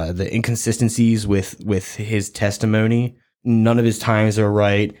the inconsistencies with his testimony. None of his times are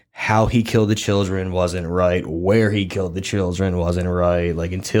right. How he killed the children wasn't right. Where he killed the children wasn't right.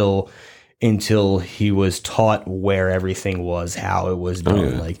 Like, until he was taught where everything was, how it was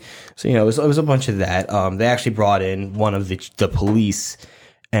done. Yeah. Like, so, it was a bunch of that. They actually brought in one of the police,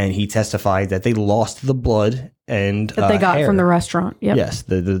 and he testified that they lost the blood and that they got hair from the restaurant. Yep. Yes,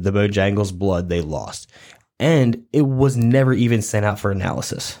 the Bojangles blood they lost, and it was never even sent out for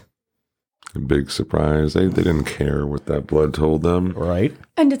analysis. A big surprise. They didn't care what that blood told them. Right.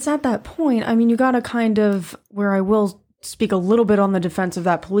 And it's at that point, I mean, you got to kind of, where I will speak a little bit on the defense of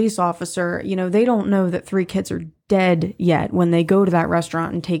that police officer. You know, they don't know that 3 kids are dead yet when they go to that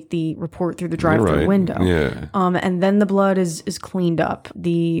restaurant and take the report through the drive-thru window. Yeah. And then the blood is cleaned up.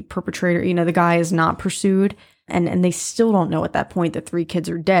 The perpetrator, you know, the guy is not pursued. And they still don't know at that point that 3 kids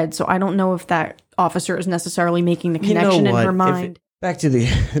are dead. So I don't know if that officer is necessarily making the connection in her mind. Back to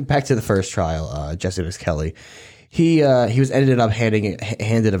the first trial, Jesse Kelly. He was ended up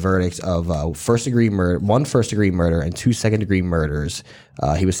handed a verdict of 1 first-degree murder and 2 second-degree murders.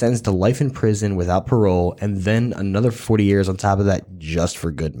 He was sentenced to life in prison without parole, and then another 40 years on top of that, just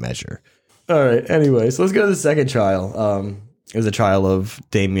for good measure. All right. Anyway, so let's go to the second trial. It was a trial of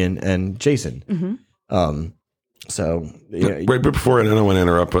Damien and Jason. Mm-hmm. So, right before, and I don't want to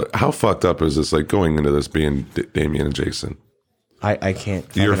interrupt, but how fucked up is this? Like going into this being Damien and Jason. I can't.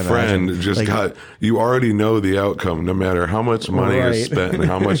 Your friend imagine. just got. You already know the outcome, no matter how much money is spent and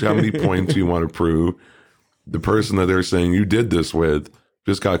how many points you want to prove. The person that they're saying you did this with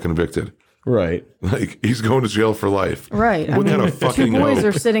just got convicted. Right. Like he's going to jail for life. Right. What kind of fucking 2 boys hope?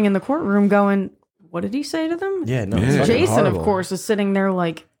 are sitting in the courtroom going, "What did he say to them?" Yeah. No. Yeah. Jason, of course, is sitting there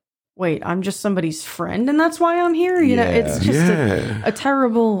like, wait, I'm just somebody's friend, and that's why I'm here. You know, it's just a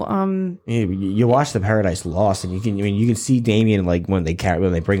terrible. You watch the Paradise Lost, and you can see Damien like when they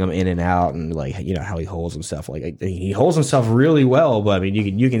bring him in and out, and like you know how he holds himself. Like he holds himself really well, but I mean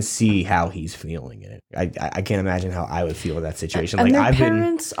you can see how he's feeling in it. I can't imagine how I would feel in that situation. And like their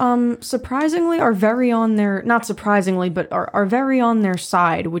parents, surprisingly, are very on their not surprisingly, but are very on their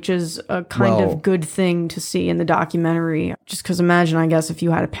side, which is a kind of good thing to see in the documentary. Just because imagine, I guess, if you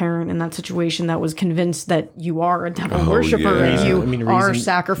had a parent in that situation that was convinced that you are a devil worshiper and you are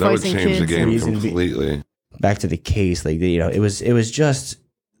sacrificing that would change kids. the game completely. Back to the case, like you know, it was just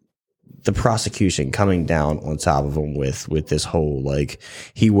the prosecution coming down on top of him with this whole like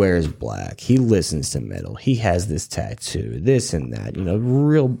he wears black, he listens to metal, he has this tattoo, this and that, you know,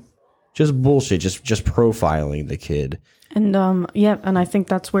 real just bullshit, just profiling the kid. And and I think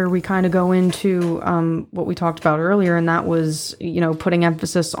that's where we kind of go into what we talked about earlier, and that was, you know, putting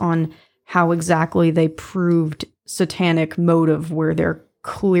emphasis on how exactly they proved satanic motive where there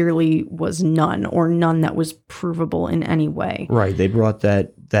clearly was none, or none that was provable in any way. Right. They brought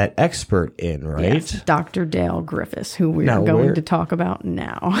that expert in, right? Yes, Dr. Dale Griffiths, who we are going to talk about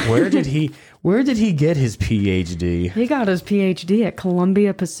now. Where did he get his PhD? He got his PhD at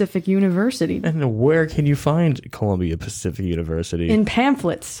Columbia Pacific University. And where can you find Columbia Pacific University? In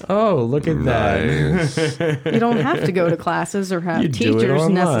pamphlets. Oh, look at that. You don't have to go to classes or have teachers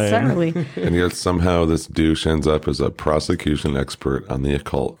necessarily. And yet somehow this douche ends up as a prosecution expert on the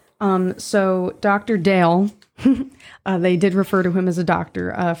occult. So Dr. Dale, they did refer to him as a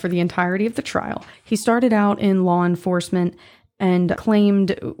doctor for the entirety of the trial. He started out in law enforcement and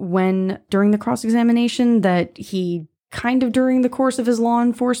claimed during the cross-examination that he kind of during the course of his law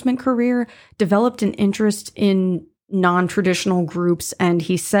enforcement career developed an interest in non-traditional groups, and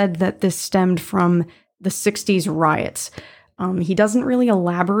he said that this stemmed from the 60s riots. He doesn't really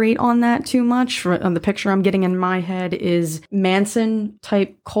elaborate on that too much. The picture I'm getting in my head is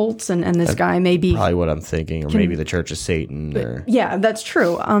Manson-type cults, and this guy may be... Probably what I'm thinking, or maybe the Church of Satan. Yeah, that's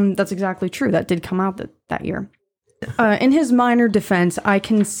true. That's exactly true. That did come out that year. In his minor defense, I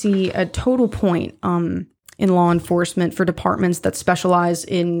can see a total point in law enforcement for departments that specialize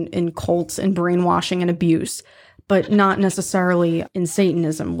in cults and brainwashing and abuse, but not necessarily in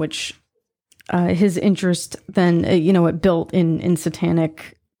Satanism, which... his interest then, it built in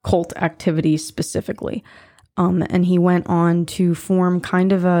satanic cult activity specifically. And he went on to form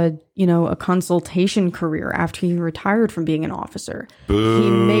kind of a consultation career after he retired from being an officer.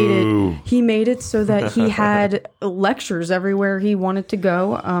 Boo. He made it so that he had lectures everywhere he wanted to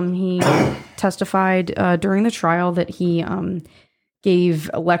go. He testified during the trial that he gave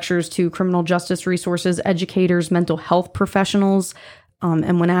lectures to criminal justice resources, educators, mental health professionals,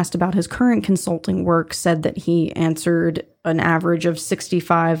 and when asked about his current consulting work, said that he answered an average of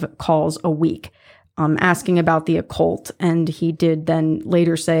 65 calls a week, asking about the occult. And he did then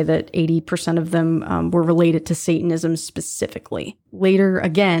later say that 80% of them were related to Satanism specifically. Later,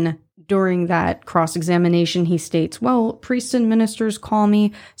 again, during that cross-examination, he states, well, priests and ministers call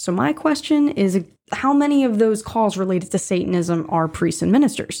me. So my question is, how many of those calls related to Satanism are priests and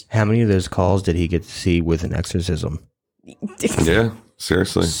ministers? How many of those calls did he get to see with an exorcism? Yeah.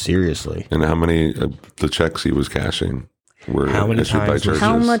 Seriously. And how many of the checks he was cashing were issued by churches?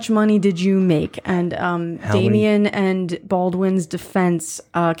 How much money did you make? And Damien and Baldwin's defense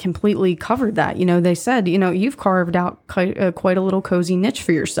completely covered that. They said, you've carved out quite a little cozy niche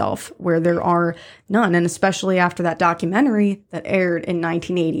for yourself where there are none. And especially after that documentary that aired in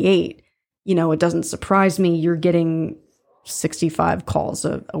 1988, it doesn't surprise me you're getting 65 calls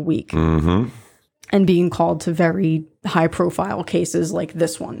a week. Mm-hmm. And being called to very high-profile cases like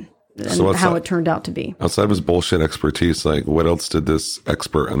this one. And how it turned out to be. Outside of his bullshit expertise, like, what else did this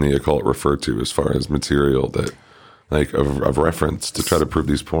expert on the occult refer to as far as material that, like, of reference to try to prove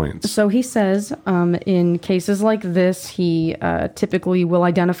these points? So he says, in cases like this, he typically will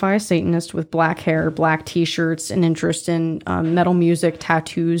identify a Satanist with black hair, black T-shirts, an interest in metal music,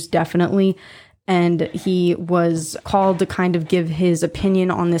 tattoos, definitely. And he was called to kind of give his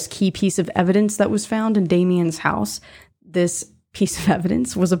opinion on this key piece of evidence that was found in Damien's house. This piece of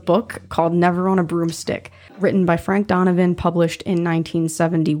evidence was a book called Never on a Broomstick, written by Frank Donovan, published in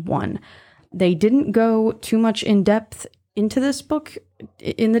 1971. They didn't go too much in depth into this book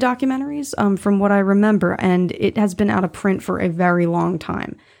in the documentaries, from what I remember, and it has been out of print for a very long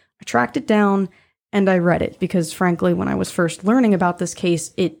time. I tracked it down and I read it because, frankly, when I was first learning about this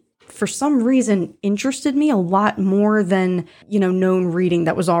case, it for some reason interested me a lot more than, known reading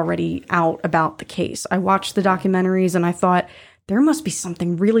that was already out about the case. I watched the documentaries and I thought, there must be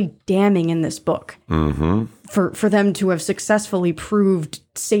something really damning in this book for them to have successfully proved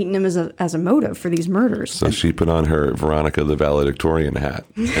Satanism as a motive for these murders. So she put on her Veronica the valedictorian hat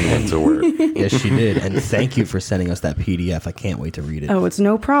and went to work. Yes, she did. And thank you for sending us that PDF. I can't wait to read it. Oh, it's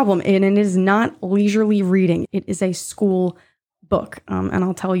no problem. And it is not leisurely reading. It is a school book. And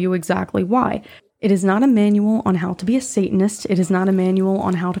I'll tell you exactly why. It is not a manual on how to be a Satanist. It is not a manual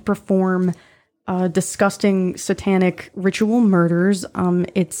on how to perform disgusting satanic ritual murders.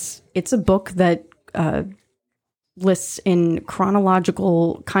 It's a book that lists in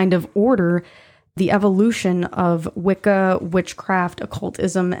chronological kind of order the evolution of Wicca, witchcraft,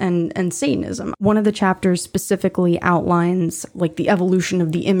 occultism, and Satanism. One of the chapters specifically outlines like the evolution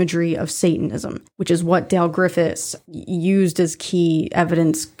of the imagery of Satanism, which is what Dale Griffiths used as key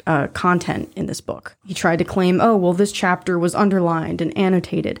evidence content in this book. He tried to claim, this chapter was underlined and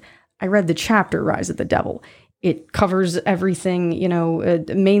annotated. I read the chapter, Rise of the Devil. It covers everything,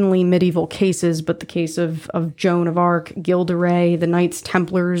 mainly medieval cases, but the case of Joan of Arc, Gilderay, the Knights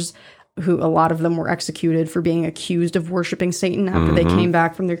Templars, who a lot of them were executed for being accused of worshiping Satan after they came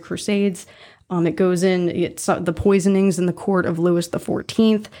back from their crusades. It goes in, it's the poisonings in the court of Louis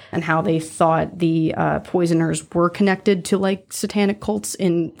XIV and how they thought the poisoners were connected to like satanic cults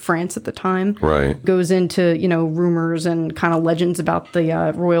in France at the time. Right. Goes into, rumors and kind of legends about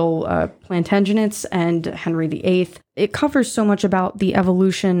the royal Plantagenets and Henry VIII. It covers so much about the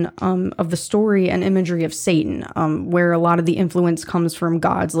evolution of the story and imagery of Satan, where a lot of the influence comes from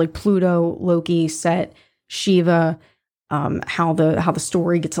gods like Pluto, Loki, Set, Shiva, how the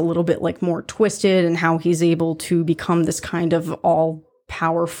story gets a little bit like more twisted and how he's able to become this kind of all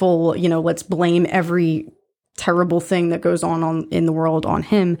powerful, let's blame every terrible thing that goes on in the world on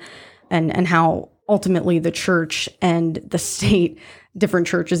him, and how ultimately the church and the state, different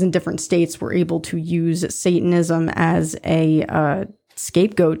churches in different states were able to use Satanism as a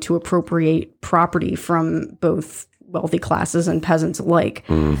scapegoat to appropriate property from both wealthy classes and peasants alike.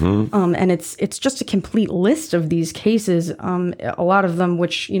 And it's just a complete list of these cases, a lot of them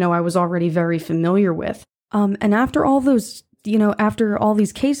which, I was already very familiar with. And after all those, after all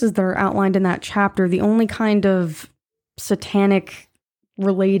these cases that are outlined in that chapter, the only kind of satanic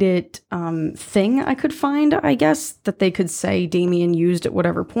related thing I could find, I guess, that they could say Damien used at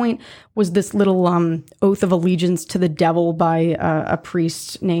whatever point was this little oath of allegiance to the devil by a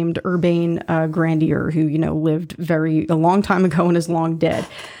priest named Urbain Grandier, who, lived a long time ago and is long dead.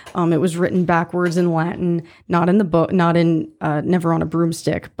 It was written backwards in Latin, not in the book, not in Never on a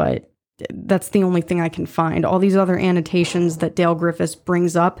Broomstick, but that's the only thing I can find. All these other annotations that Dale Griffiths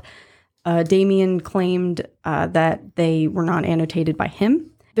brings up, Damien claimed that they were not annotated by him.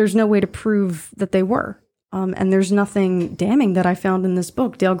 There's no way to prove that they were. And there's nothing damning that I found in this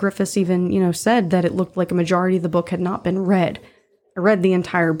book. Dale Griffiths even, said that it looked like a majority of the book had not been read. I read the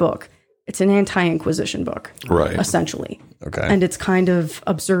entire book. It's an anti-Inquisition book, right? Essentially. Okay. And it's kind of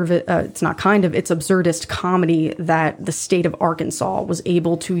it's absurdist comedy that the state of Arkansas was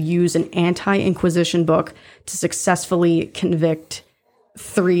able to use an anti-Inquisition book to successfully convict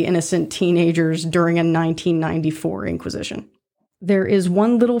 3 innocent teenagers during a 1994 Inquisition. There is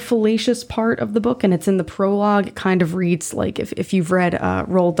one little fallacious part of the book, and it's in the prologue. It kind of reads like if you've read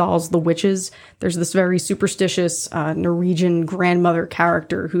Roald Dahl's The Witches, there's this very superstitious Norwegian grandmother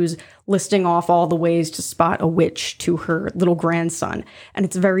character who's listing off all the ways to spot a witch to her little grandson. And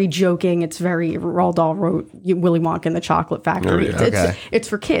it's very joking. It's very, Roald Dahl wrote Willy Wonka and the Chocolate Factory. Oh, yeah. It's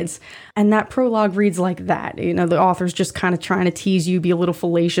for kids. And that prologue reads like that. The author's just kind of trying to tease you, be a little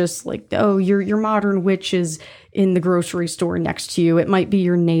fallacious, like, oh, your modern witch is in the grocery store next to you. It might be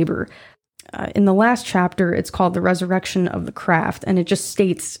your neighbor. in the last chapter, it's called The Resurrection of the Craft, and it just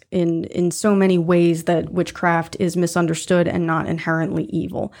states in so many ways that witchcraft is misunderstood and not inherently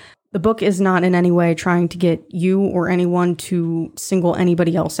evil. The book is not in any way trying to get you or anyone to single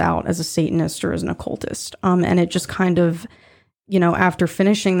anybody else out as a Satanist or as an occultist. And it just kind of, after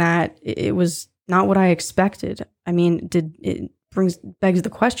finishing that, it was not what I expected. I mean, begs the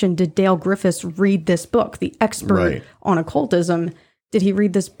question, did Dale Griffiths read this book? The expert on occultism, did he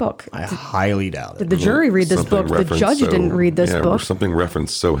read this book? I highly doubt it. Did the jury read this book? The judge didn't read this book. Something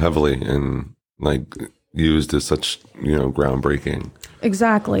referenced so heavily and used as such, groundbreaking.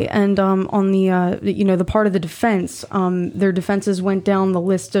 Exactly. And on the part of the defense, their defenses went down the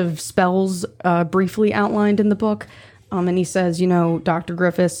list of spells briefly outlined in the book. And he says, Dr.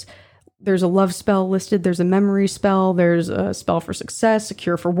 Griffiths, there's a love spell listed, there's a memory spell, there's a spell for success, a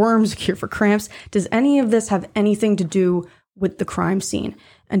cure for worms, a cure for cramps. Does any of this have anything to do with the crime scene?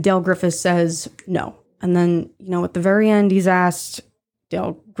 And Dale Griffiths says no. And then, at the very end, he's asked,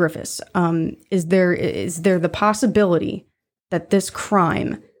 Dale Griffiths, is there the possibility that this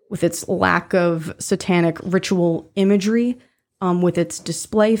crime, with its lack of satanic ritual imagery, with its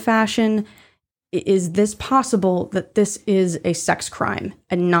display fashion, is this possible that this is a sex crime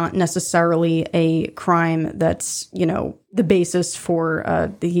and not necessarily a crime that's, the basis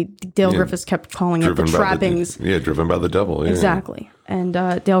for Dale Griffiths kept calling it the trappings. Driven by the devil. Yeah. Exactly. And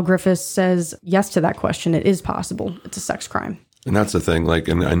Dale Griffiths says yes to that question. It is possible. It's a sex crime. And that's the thing. I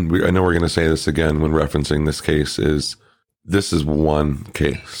know we're going to say this again when referencing this case this is one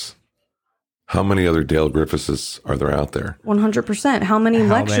case. How many other Dale Griffiths are there out there? 100%. How many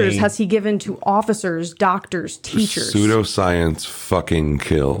lectures has he given to officers, doctors, teachers? Pseudoscience fucking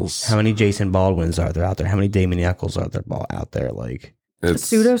kills. How many Jason Baldwins are there out there? How many Damien Eccles are there out there?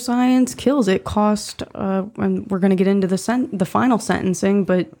 Pseudoscience kills. It cost, and we're going to get into the final sentencing,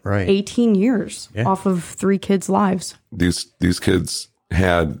 but 18 years off of 3 kids' lives. These kids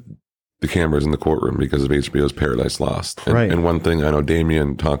had the cameras in the courtroom because of HBO's Paradise Lost. And one thing I know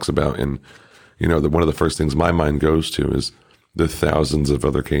Damien talks about, and one of the first things my mind goes to is the thousands of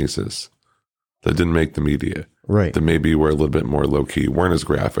other cases that didn't make the media. That maybe were a little bit more low key, weren't as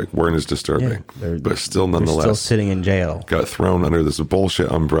graphic, weren't as disturbing, but still nonetheless still sitting in jail. Got thrown under this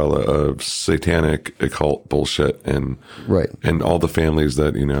bullshit umbrella of satanic occult bullshit and all the families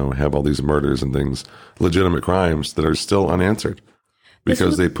that, have all these murders and things, legitimate crimes that are still unanswered.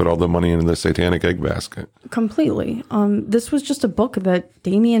 Because they put all the money in the satanic egg basket. Completely. This was just a book that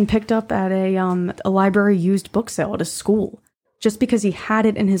Damien picked up at a library used book sale at a school. Just because he had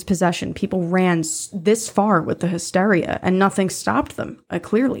it in his possession, people ran this far with the hysteria, and nothing stopped them,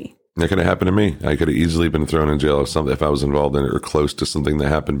 clearly. That could have happened to me. I could have easily been thrown in jail if I was involved in it or close to something that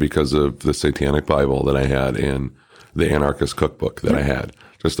happened because of the Satanic Bible that I had and the Anarchist Cookbook that I had.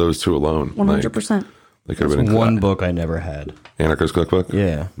 Just those two alone. 100%. They could have been one book I never had. Anarchist Cookbook?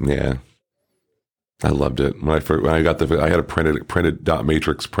 Yeah. I loved it. When I got I had a printed dot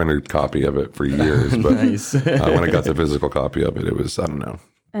matrix printed copy of it for years. But when I got the physical copy of it, it was, I don't know.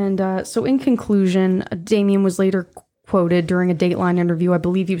 And so in conclusion, Damien was later quoted during a Dateline interview. I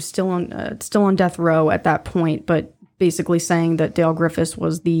believe he was still on death row at that point, but basically saying that Dale Griffiths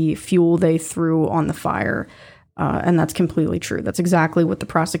was the fuel they threw on the fire. And that's completely true. That's exactly what the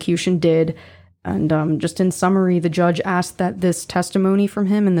prosecution did. And just in summary, the judge asked that this testimony from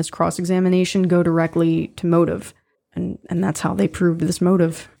him and this cross-examination go directly to motive. And that's how they proved this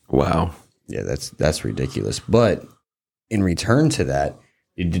motive. Wow. Yeah, that's ridiculous. But in return to that,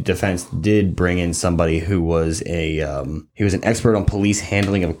 the defense did bring in somebody who was an expert on police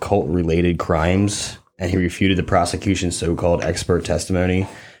handling of cult-related crimes, and he refuted the prosecution's so-called expert testimony.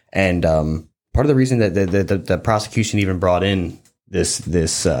 And part of the reason that the prosecution even brought in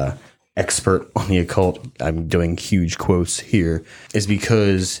this expert on the occult, I'm doing huge quotes here, is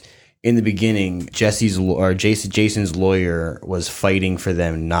because in the beginning, Jason's lawyer was fighting for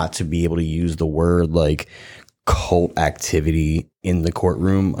them not to be able to use the word cult activity in the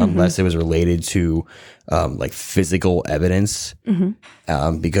courtroom unless it was related to physical evidence,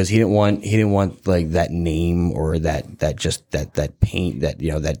 because he didn't want that name or that paint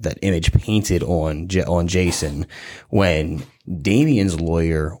that image painted on Jason, when Damien's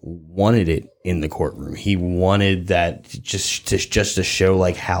lawyer wanted it in the courtroom. He wanted that just to show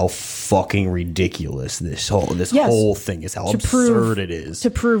how fucking ridiculous this whole thing is, how absurd it is,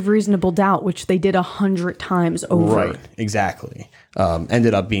 to prove reasonable doubt, which they did 100 times over. Right, exactly.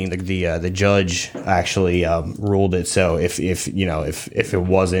 Ended up being the judge actually ruled it so if it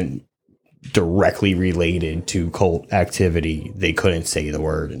wasn't directly related to cult activity, they couldn't say the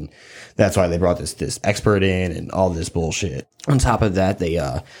word, and that's why they brought this expert in and all this bullshit. On top of that, they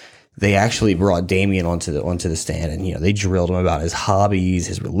they actually brought Damien onto the stand, and they drilled him about his hobbies,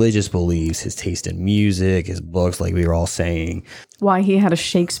 his religious beliefs, his taste in music, his books, like we were all saying. Why he had a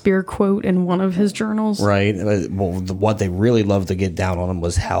Shakespeare quote in one of his journals. Right. Well, what they really loved to get down on him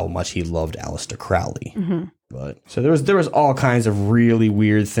was how much he loved Aleister Crowley. Mm-hmm. But so there was all kinds of really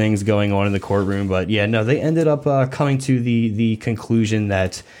weird things going on in the courtroom. But yeah, no, they ended up coming to the conclusion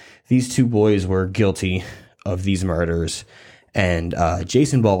that these two boys were guilty of these murders. And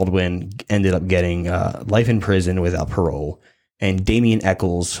Jason Baldwin ended up getting life in prison without parole. And Damien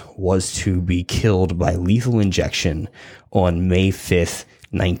Eccles was to be killed by lethal injection on May 5th,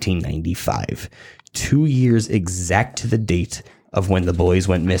 1995. 2 years exact to the date of when the boys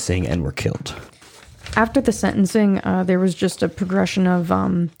went missing and were killed. After the sentencing, there was just a progression of...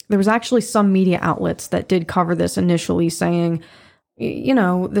 there was actually some media outlets that did cover this initially, saying,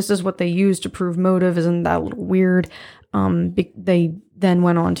 this is what they used to prove motive. Isn't that a little weird? They then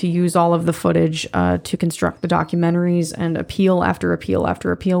went on to use all of the footage to construct the documentaries, and appeal after appeal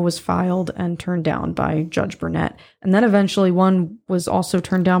after appeal was filed and turned down by Judge Burnett. And then eventually one was also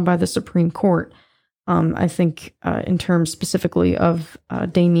turned down by the Supreme Court, I think in terms specifically of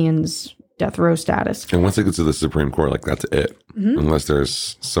Damien's death row status. And once it gets to the Supreme Court, like that's it. Mm-hmm. Unless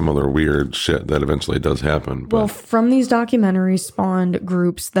there's some other weird shit that eventually does happen. But. Well, from these documentaries spawned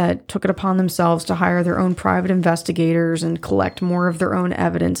groups that took it upon themselves to hire their own private investigators and collect more of their own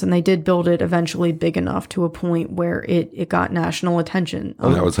evidence. And they did build it eventually big enough to a point where it got national attention.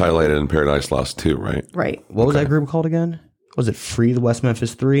 And that was highlighted in Paradise Lost too, right? Right. What was that group called again? Was it Free the West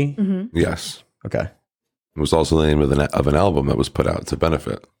Memphis 3? Mm-hmm. Yes. Okay. It was also the name of an album that was put out to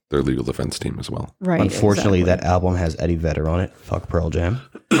benefit their legal defense team as well. Right. Unfortunately, that album has Eddie Vedder on it. Fuck Pearl Jam.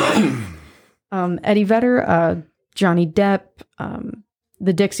 Eddie Vedder, Johnny Depp,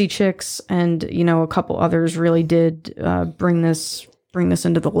 the Dixie Chicks, and a couple others really did bring this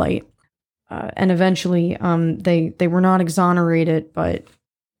into the light. And eventually, they were not exonerated, but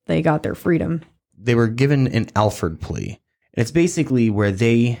they got their freedom. They were given an Alford plea. And it's basically where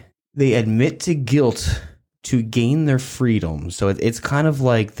they admit to guilt to gain their freedom. So it's kind of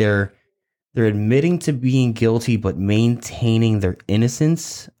like they're admitting to being guilty but maintaining their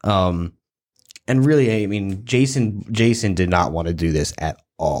innocence. And really, I mean, Jason did not want to do this at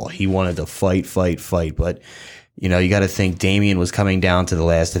all. He wanted to fight. But you got to think Damien was coming down to the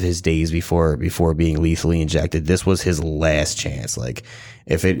last of his days before being lethally injected. This was his last chance. Like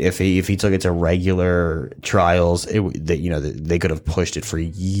if he took it to regular trials, they could have pushed it for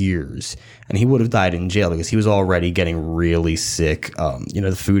years, and he would have died in jail because he was already getting really sick.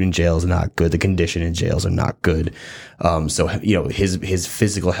 The food in jail is not good. The condition in jails are not good. So his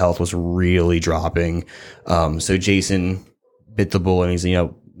physical health was really dropping. So Jason bit the bullet, and he's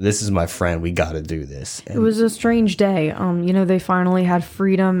this is my friend. We got to do this. And it was a strange day. They finally had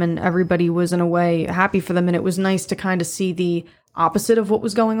freedom, and everybody was in a way happy for them. And it was nice to kind of see the opposite of what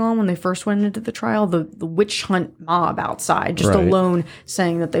was going on when they first went into the trial. The witch hunt mob outside, just alone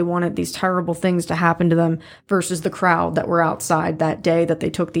saying that they wanted these terrible things to happen to them, versus the crowd that were outside that day that they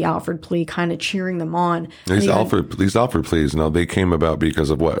took the Alford plea, kind of cheering them on. These Alford pleas, they came about because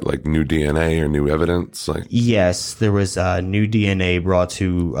of what, like new DNA or new evidence? Yes, there was new DNA brought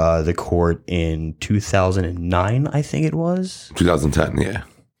to the court in 2009, I think it was. 2010, yeah.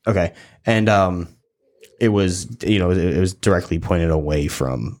 Okay, and it was it was directly pointed away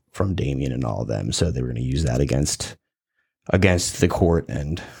from Damien and all of them, so they were going to use that against the court,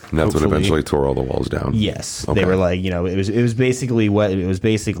 and that's what eventually tore all the walls down. Yes, okay. They were like, it was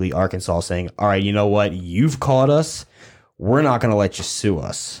basically Arkansas saying, all right, you know what, you've caught us, we're not going to let you sue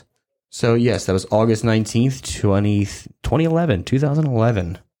us. So yes, that was August 19th,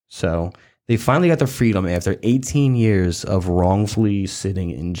 2011. So they finally got their freedom after 18 years of wrongfully sitting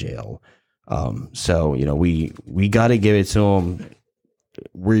in jail. So we got to give it to them.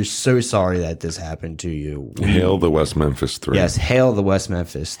 We're so sorry that this happened to you. Hail the West Memphis 3. Yes, hail the West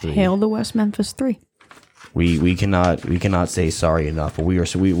Memphis 3. Hail the West Memphis 3. We cannot say sorry enough. But we are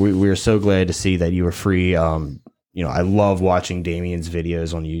so glad to see that you were free. I love watching Damien's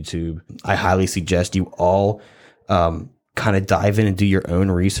videos on YouTube. I highly suggest you all kind of dive in and do your own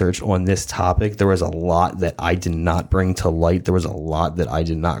research on this topic. There was a lot that I did not bring to light. There was a lot that I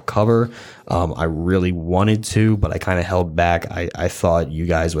did not cover. I really wanted to, but I kind of held back. I thought you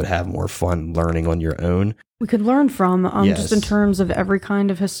guys would have more fun learning on your own. We could learn from, just in terms of every kind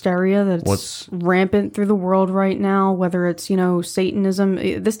of hysteria that's rampant through the world right now, whether it's, Satanism.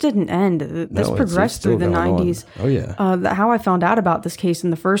 This didn't end. This progressed through the 90s. On. Oh, yeah. How I found out about this case in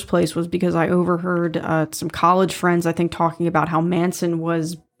the first place was because I overheard some college friends, I think, talking about how Manson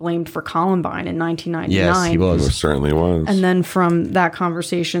was blamed for Columbine in 1999. Yes, he was. It certainly was. And then from that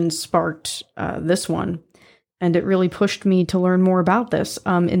conversation sparked this one. And it really pushed me to learn more about this.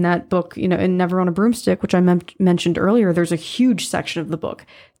 In that book, in Never on a Broomstick, which I mentioned earlier, there's a huge section of the book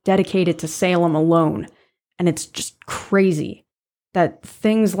dedicated to Salem alone. And it's just crazy that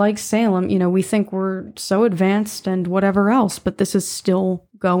things like Salem, we think we're so advanced and whatever else, but this is still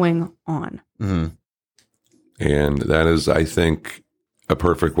going on. Mm-hmm. And that is, I think, a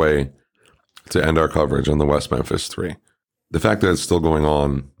perfect way to end our coverage on the West Memphis 3. The fact that it's still going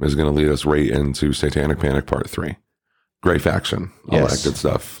on is going to lead us right into Satanic Panic Part 3. Great faction, all that good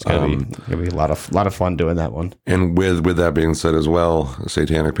stuff. It's going to be a lot of fun doing that one. And with that being said as well,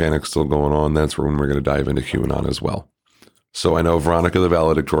 Satanic Panic's still going on. That's when we're going to dive into QAnon as well. So I know Veronica the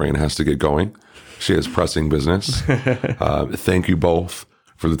Valedictorian has to get going. She has pressing business. Thank you both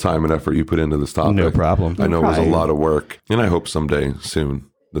for the time and effort you put into this topic. No problem. I know it was a lot of work, and I hope someday soon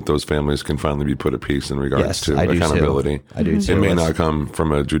that those families can finally be put at peace in regards to accountability. I do too. It may not come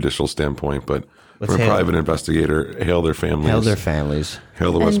from a judicial standpoint, but from a private investigator, hail their families. Hail their families.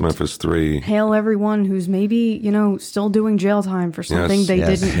 Hail the West Memphis 3. Hail everyone who's maybe, still doing jail time for something they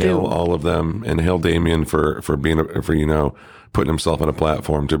didn't hail do. all of them, and hail Damien for being putting himself on a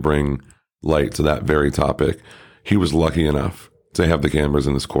platform to bring light to that very topic. He was lucky enough to have the cameras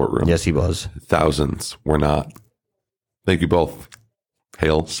in this courtroom. Yes, he was. Thousands were not. Thank you both.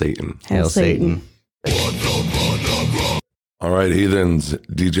 Hail Satan. Hail Satan. All right, heathens,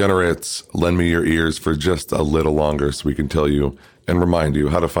 degenerates, lend me your ears for just a little longer so we can tell you and remind you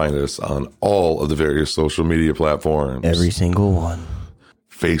how to find us on all of the various social media platforms. Every single one.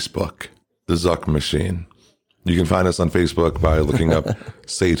 Facebook, the Zuck Machine. You can find us on Facebook by looking up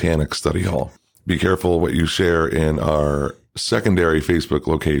Satanic Study Hall. Be careful what you share in our secondary Facebook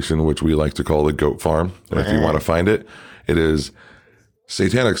location, which we like to call the Goat Farm. And if you want to find it, it is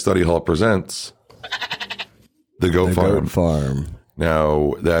Satanic Study Hall presents the Goat Farm.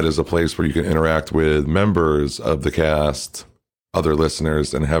 Now, that is a place where you can interact with members of the cast, other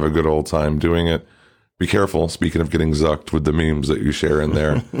listeners, and have a good old time doing it. Be careful, speaking of getting zucked with the memes that you share in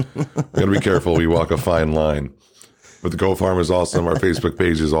there. Gotta be careful, we walk a fine line. But the Goat Farm is awesome. Our Facebook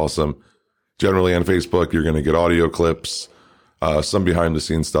page is awesome. Generally on Facebook, you're going to get audio clips, some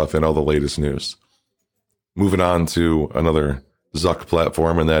behind-the-scenes stuff, and all the latest news. Moving on to another Zuck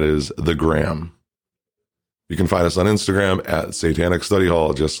platform, and that is the Gram. You can find us on Instagram at Satanic Study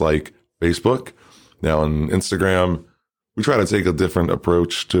Hall, just like Facebook. Now on Instagram, we try to take a different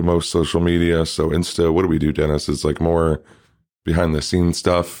approach to most social media. So Insta, what do we do, Dennis? It's like more behind-the-scenes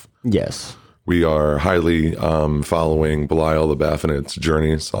stuff. Yes. We are highly following Belial the Baphomet's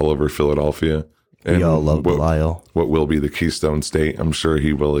journeys all over Philadelphia. And we all love Belial. What will be the Keystone State. I'm sure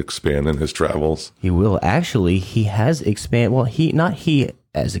he will expand in his travels. He will. Actually, he has expanded. Well, he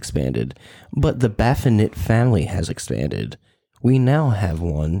has expanded, but the Baphomet family has expanded. We now have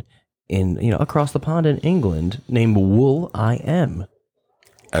one in, across the pond in England named Will.I.am.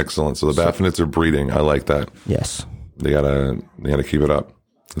 Excellent. So the Baphonets are breeding. I like that. Yes. They gotta keep it up.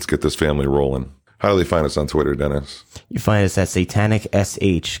 Let's get this family rolling. How do they find us on Twitter, Dennis? You find us at Satanic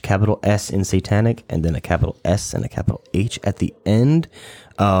SH, capital S in Satanic, and then a capital S and a capital H at the end.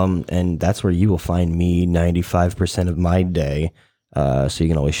 And that's where you will find me 95% of my day. So you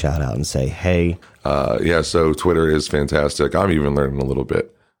can always shout out and say, hey. So Twitter is fantastic. I'm even learning a little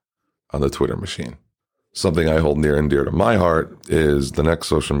bit on the Twitter machine. Something I hold near and dear to my heart is the next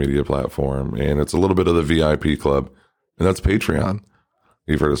social media platform, and it's a little bit of the VIP club, and that's Patreon.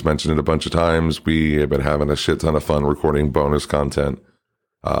 You've heard us mention it a bunch of times. We have been having a shit ton of fun recording bonus content.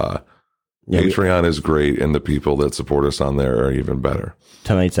 Patreon is great, and the people that support us on there are even better.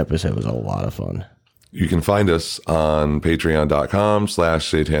 Tonight's episode was a lot of fun. You can find us on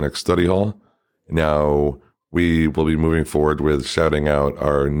patreon.com/Satanic Study Hall. Now, we will be moving forward with shouting out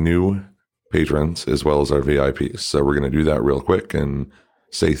our new patrons as well as our VIPs. So we're going to do that real quick and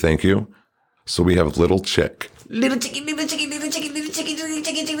say thank you. So we have Little Chick. Little chicky, little chicky, little chicky, little chicky, little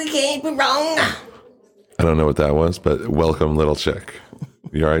chicky, little chicky, can't be wrong. I don't know what that was, but welcome, Little Chick.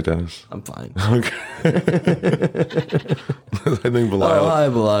 You all right, Dennis? I'm fine. Okay. I think Belial. Oh, hi,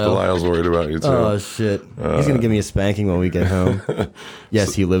 Belial. Belial's worried about you, too. Oh, shit. He's going to give me a spanking when we get home.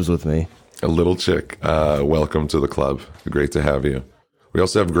 Yes, he lives with me. A Little Chick, welcome to the club. Great to have you. We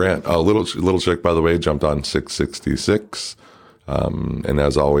also have Grant. Little Chick, by the way, jumped on 666. And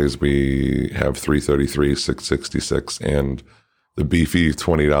as always, we have 333, 666, and the beefy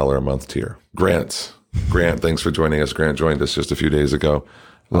 $20 a month tier. Grant, thanks for joining us. Grant joined us just a few days ago.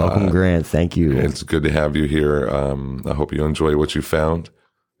 Welcome, Grant. Thank you. It's good to have you here. I hope you enjoy what you found.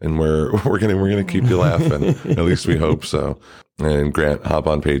 and we're gonna keep you laughing. At least we hope so. And Grant, hop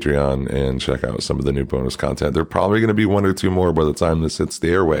on Patreon and check out some of the new bonus content. There are probably going to be 1 or 2 more by the time this hits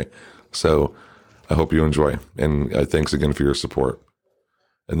the airway. So I hope you enjoy. And thanks again for your support.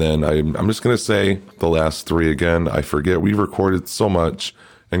 And then I'm just going to say the last 3 again. I forget, we've recorded so much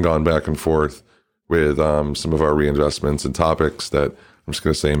and gone back and forth with some of our reinvestments and topics that I'm just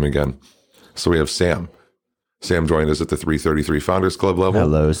going to say them again. So we have Sam. Sam joined us at the 333 Founders Club level.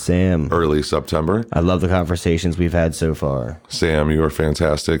 Hello, Sam. Early September. I love the conversations we've had so far. Sam, you are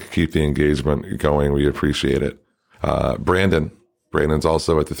fantastic. Keep the engagement going. We appreciate it. Brandon. Brandon's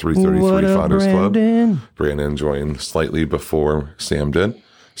also at the 333 Founders Club. Brandon joined slightly before Sam did.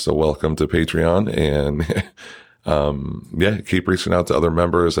 So welcome to Patreon. And keep reaching out to other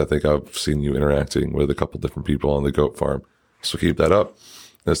members. I think I've seen you interacting with a couple different people on the goat farm. So keep that up.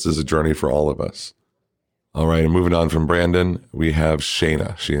 This is a journey for all of us. All right, and moving on from Brandon, we have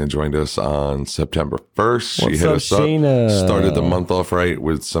Shayna. Shayna joined us on September 1st. She hit us up, started the month off right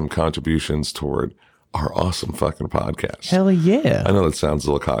with some contributions toward our awesome fucking podcast. Hell yeah. I know that sounds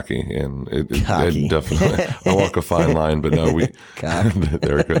a little cocky, and it definitely, I walk a fine line, but no,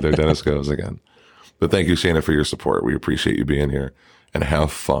 there Dennis goes again. But thank you, Shayna, for your support. We appreciate you being here, and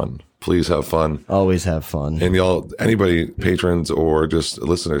have fun. Please have fun. Always have fun. And y'all, anybody, patrons or just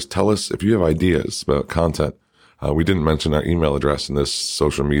listeners, tell us if you have ideas about content. We didn't mention our email address in this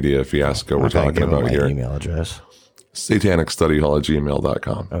social media fiasco we're talking about here. Email address.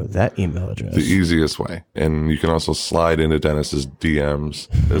 satanicstudyhall@gmail.com. Oh, that email address. The easiest way. And you can also slide into Dennis's DMs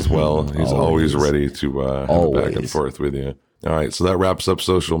as well. He's always ready to have a back and forth with you. All right, so that wraps up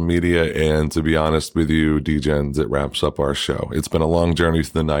social media, and to be honest with you, D-Gens, it wraps up our show. It's been a long journey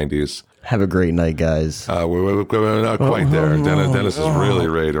through the 90s. Have a great night, guys. We're not quite there. Dennis is really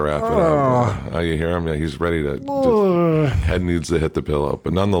ready to wrap it up. You hear him? Yeah, he's ready to, head needs to hit the pillow.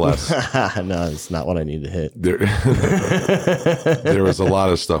 But nonetheless. No, it's not what I need to hit. There was a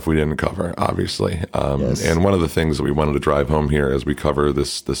lot of stuff we didn't cover, obviously. Yes. And one of the things that we wanted to drive home here as we cover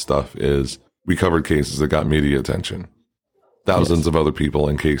this stuff is we covered cases that got media attention. Thousands of other people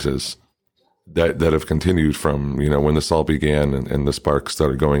in cases that have continued from, when this all began and the spark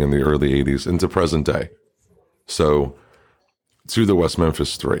started going in the early 80s into present day. So to the West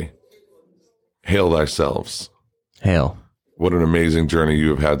Memphis 3, hail thyselves. Hail. What an amazing journey you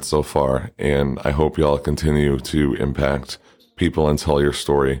have had so far. And I hope y'all continue to impact people and tell your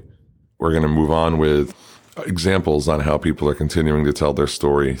story. We're going to move on with examples on how people are continuing to tell their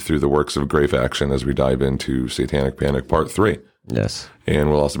story through the works of Grave Action as we dive into Satanic Panic Part 3. Yes. And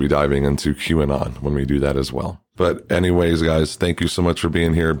we'll also be diving into QAnon when we do that as well. But anyways, guys, thank you so much for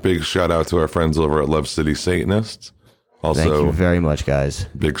being here. Big shout out to our friends over at Love City Satanists. Also, thank you very much, guys.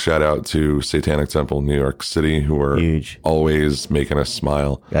 Big shout out to Satanic Temple New York City, who are always making us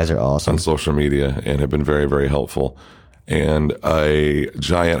smile. You guys are awesome. On social media and have been very, very helpful. And a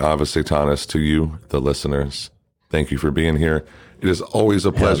giant Ava Satanis to you, the listeners. Thank you for being here. It is always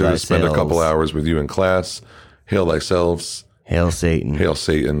a pleasure to spend a couple hours with you in class. Hail thyselves. Hail Satan. Hail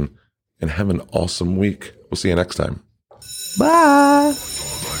Satan. And have an awesome week. We'll see you next time. Bye.